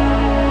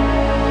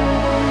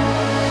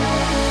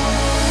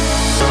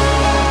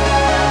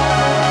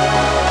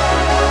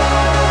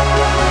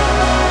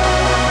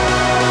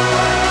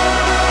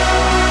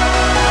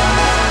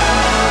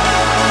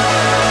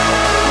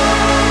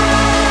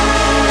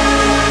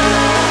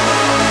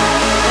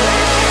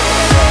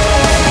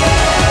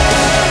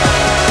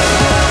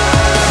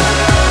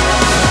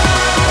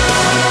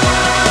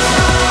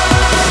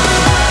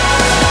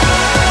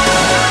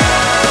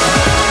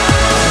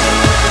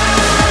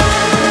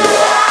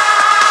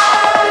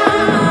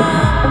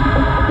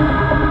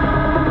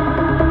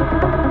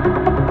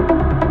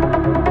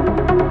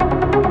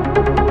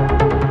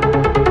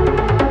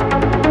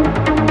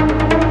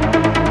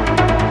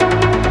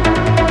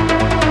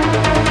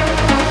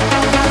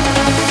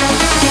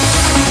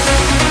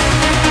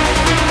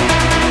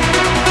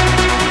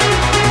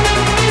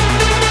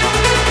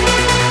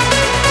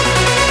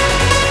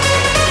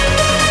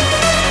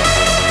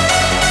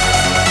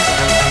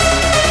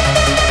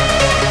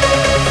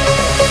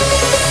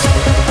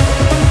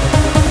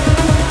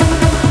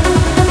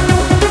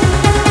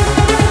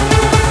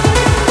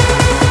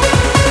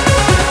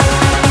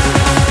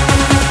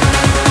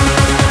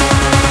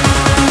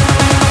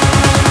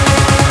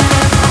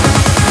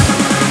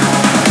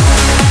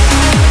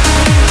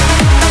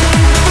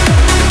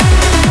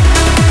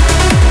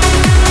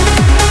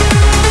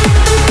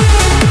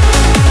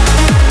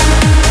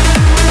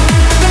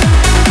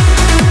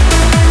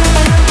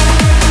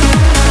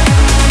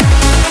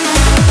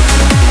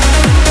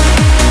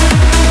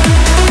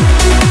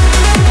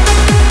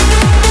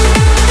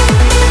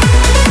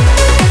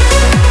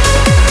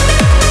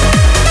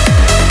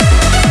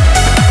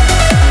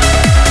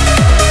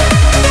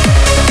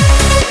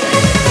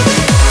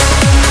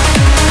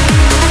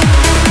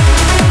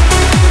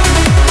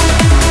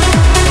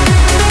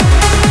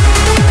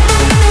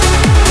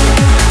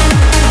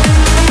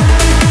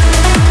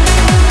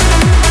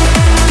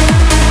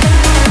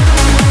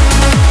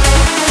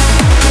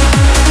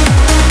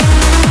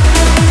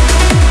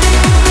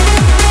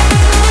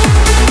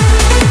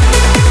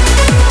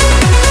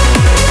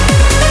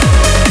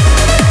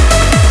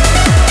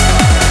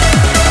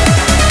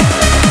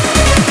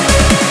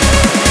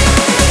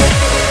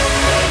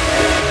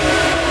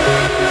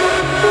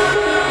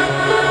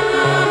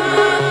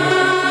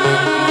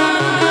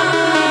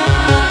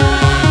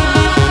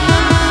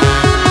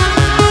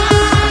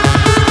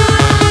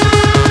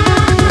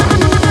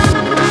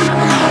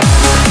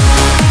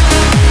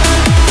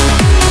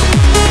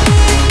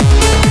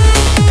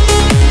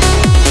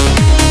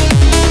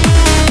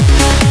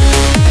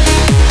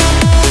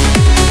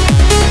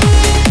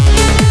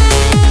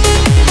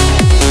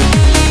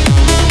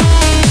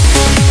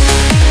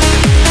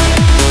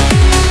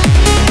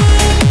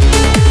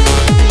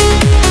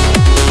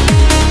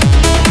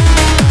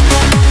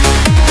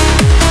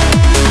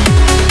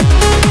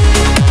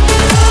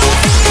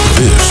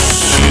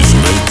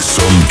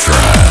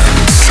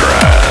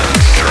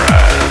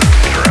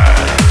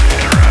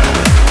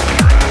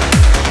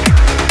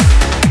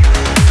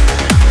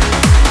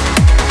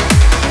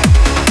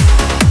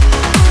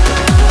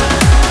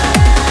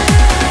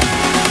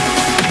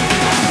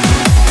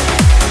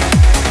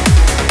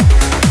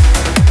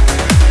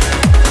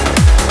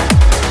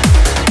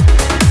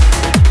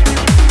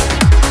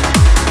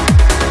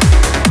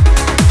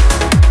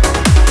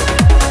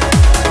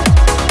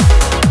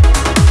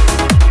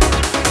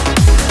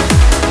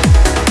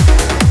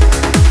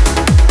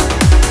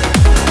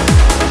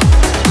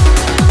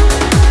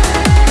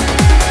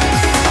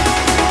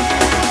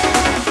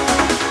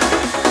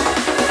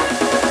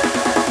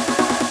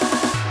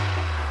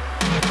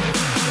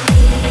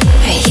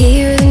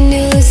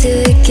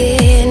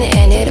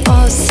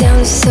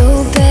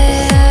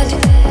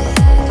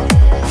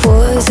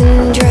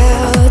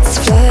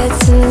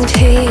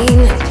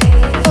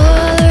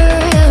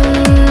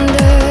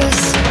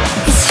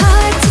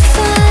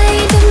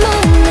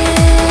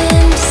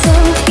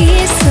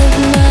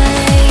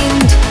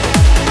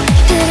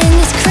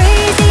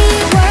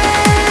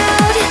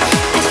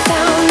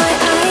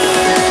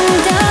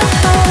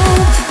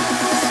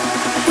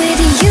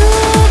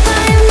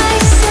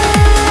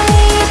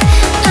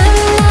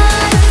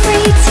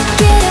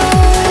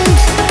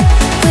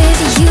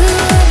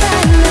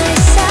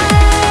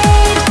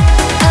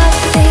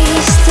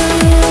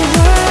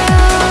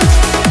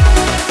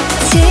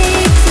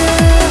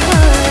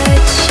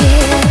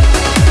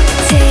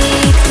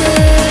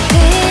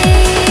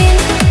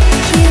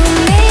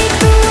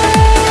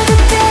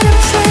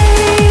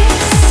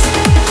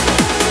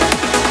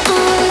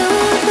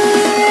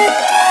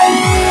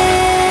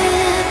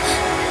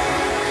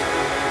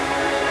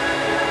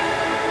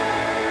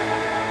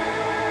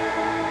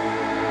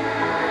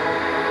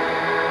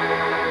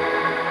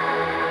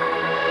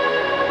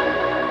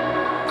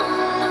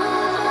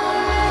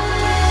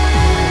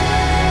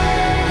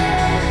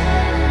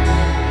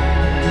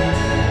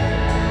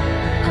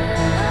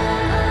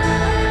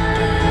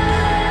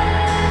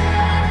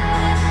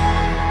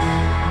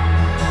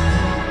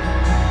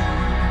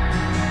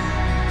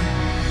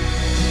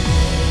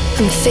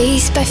 I'm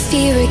faced by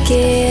fear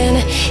again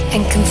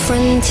and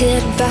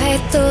confronted by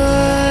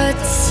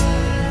thoughts,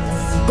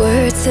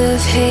 words of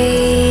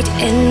hate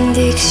and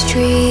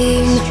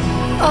extreme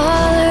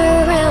all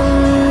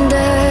around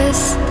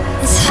us.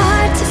 It's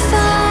hard to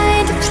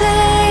find a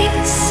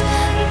place,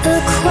 a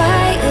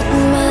quiet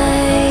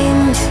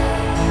mind,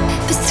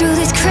 but through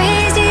this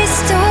crazy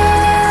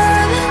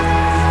storm,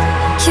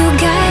 you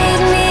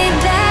guide me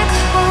back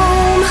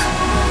home.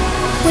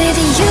 With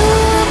you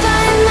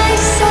by my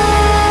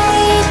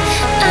side,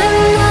 I'm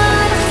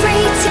not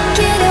afraid to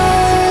get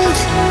old.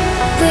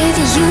 With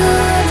you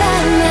by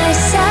my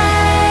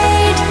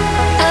side,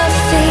 I'll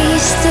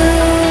face the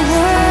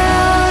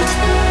world.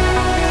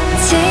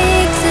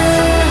 Take the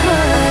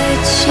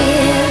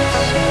hardship,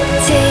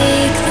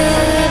 take the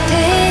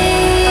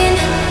pain.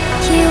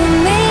 You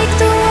make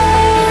the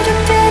world a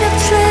better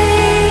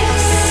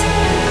place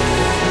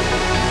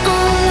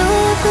all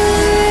over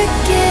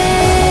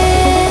again.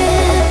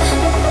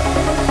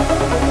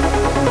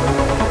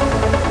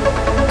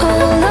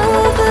 All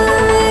over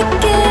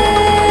again.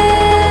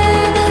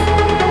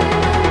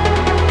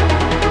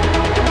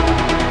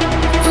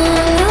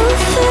 All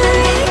over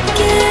again.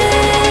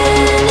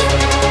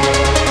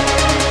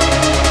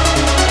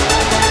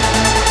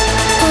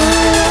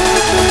 All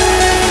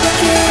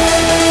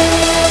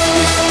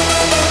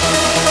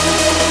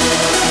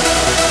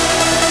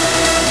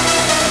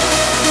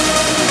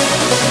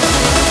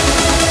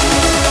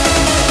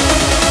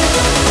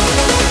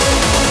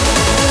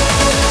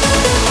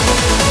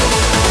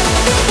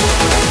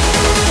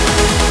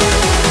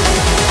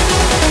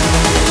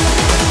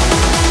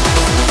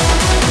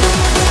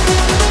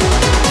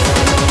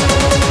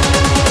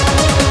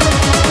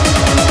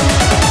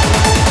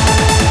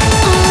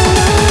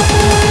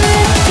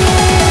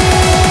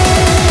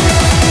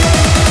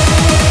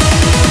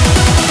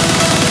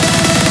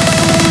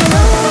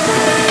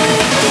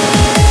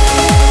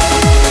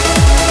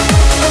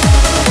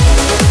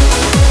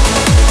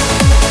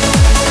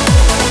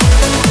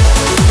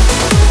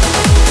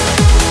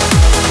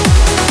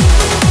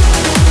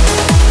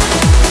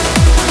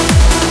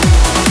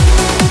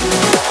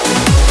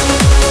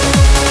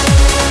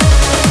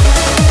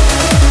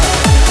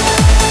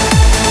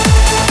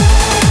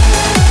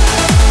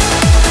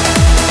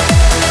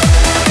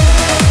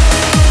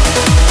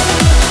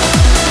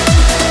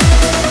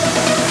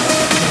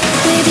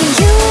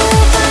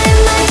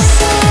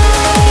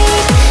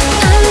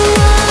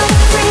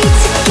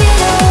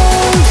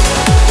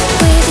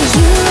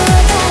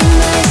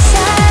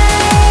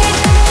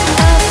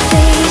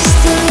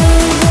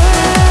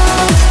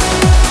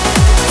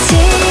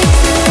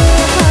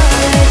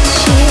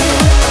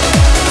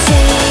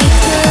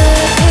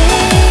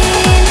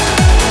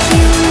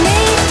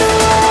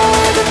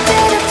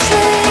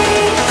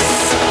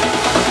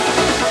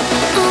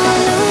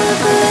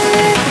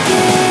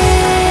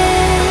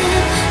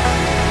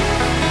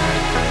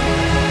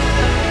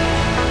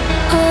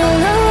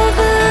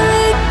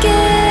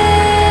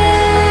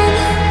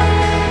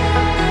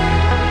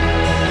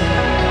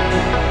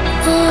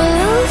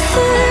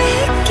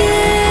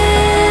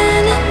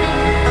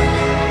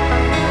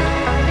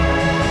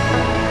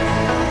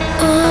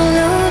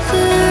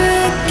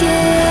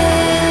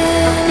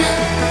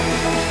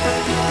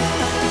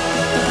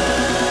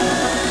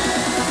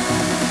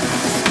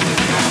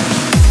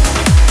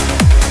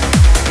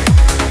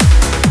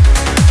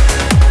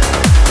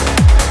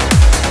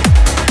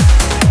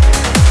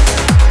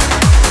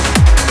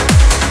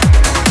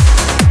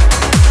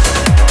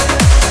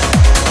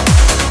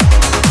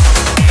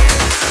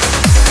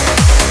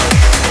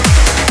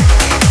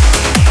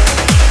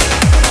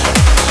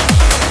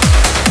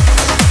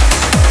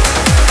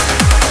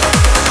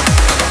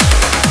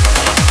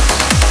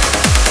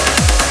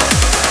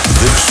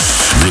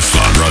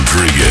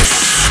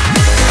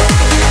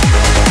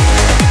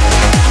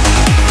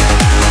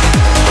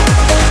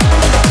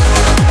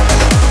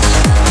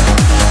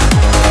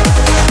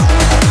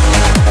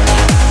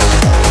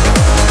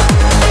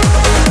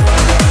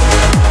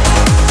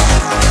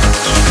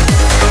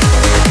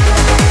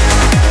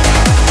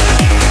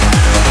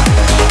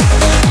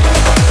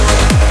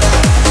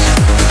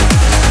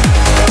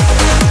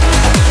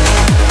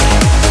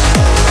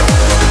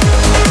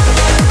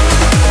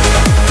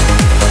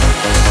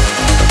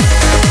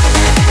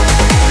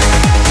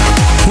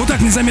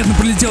Незаметно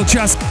пролетел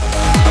час.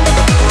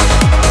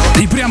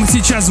 И прямо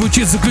сейчас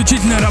звучит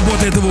заключительная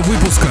работа этого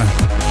выпуска.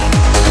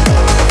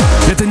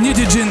 Это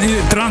Nidijin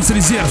и Транс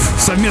Резерв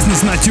совместно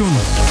с Natune.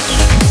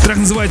 Трек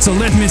называется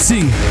Let Me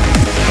Sing.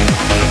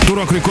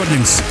 Turok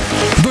Recordings.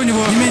 До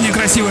него не менее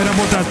красивая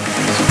работа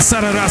от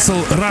Сары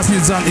Рассел,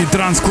 Раснидзан и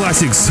Trans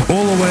Classics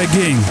All Over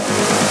Again.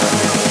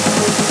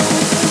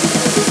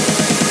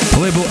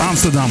 Лейбл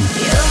Amsterdam.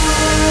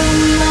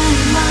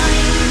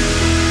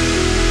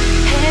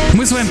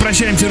 Мы с вами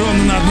прощаемся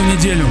ровно на одну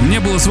неделю. Мне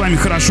было с вами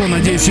хорошо,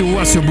 надеюсь, и у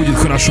вас все будет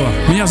хорошо.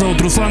 Меня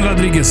зовут Руслан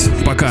Родригес.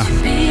 Пока.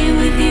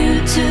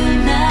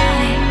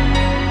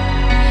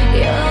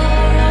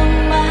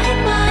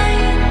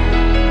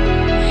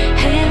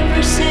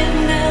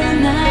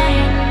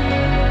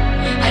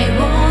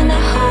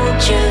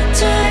 You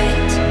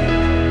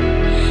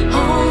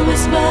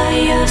by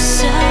your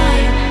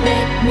side.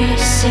 Let me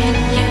sing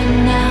you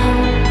now.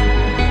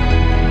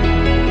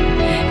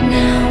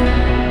 Now,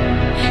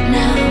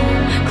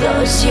 now,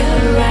 close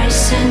your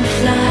eyes and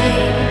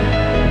fly.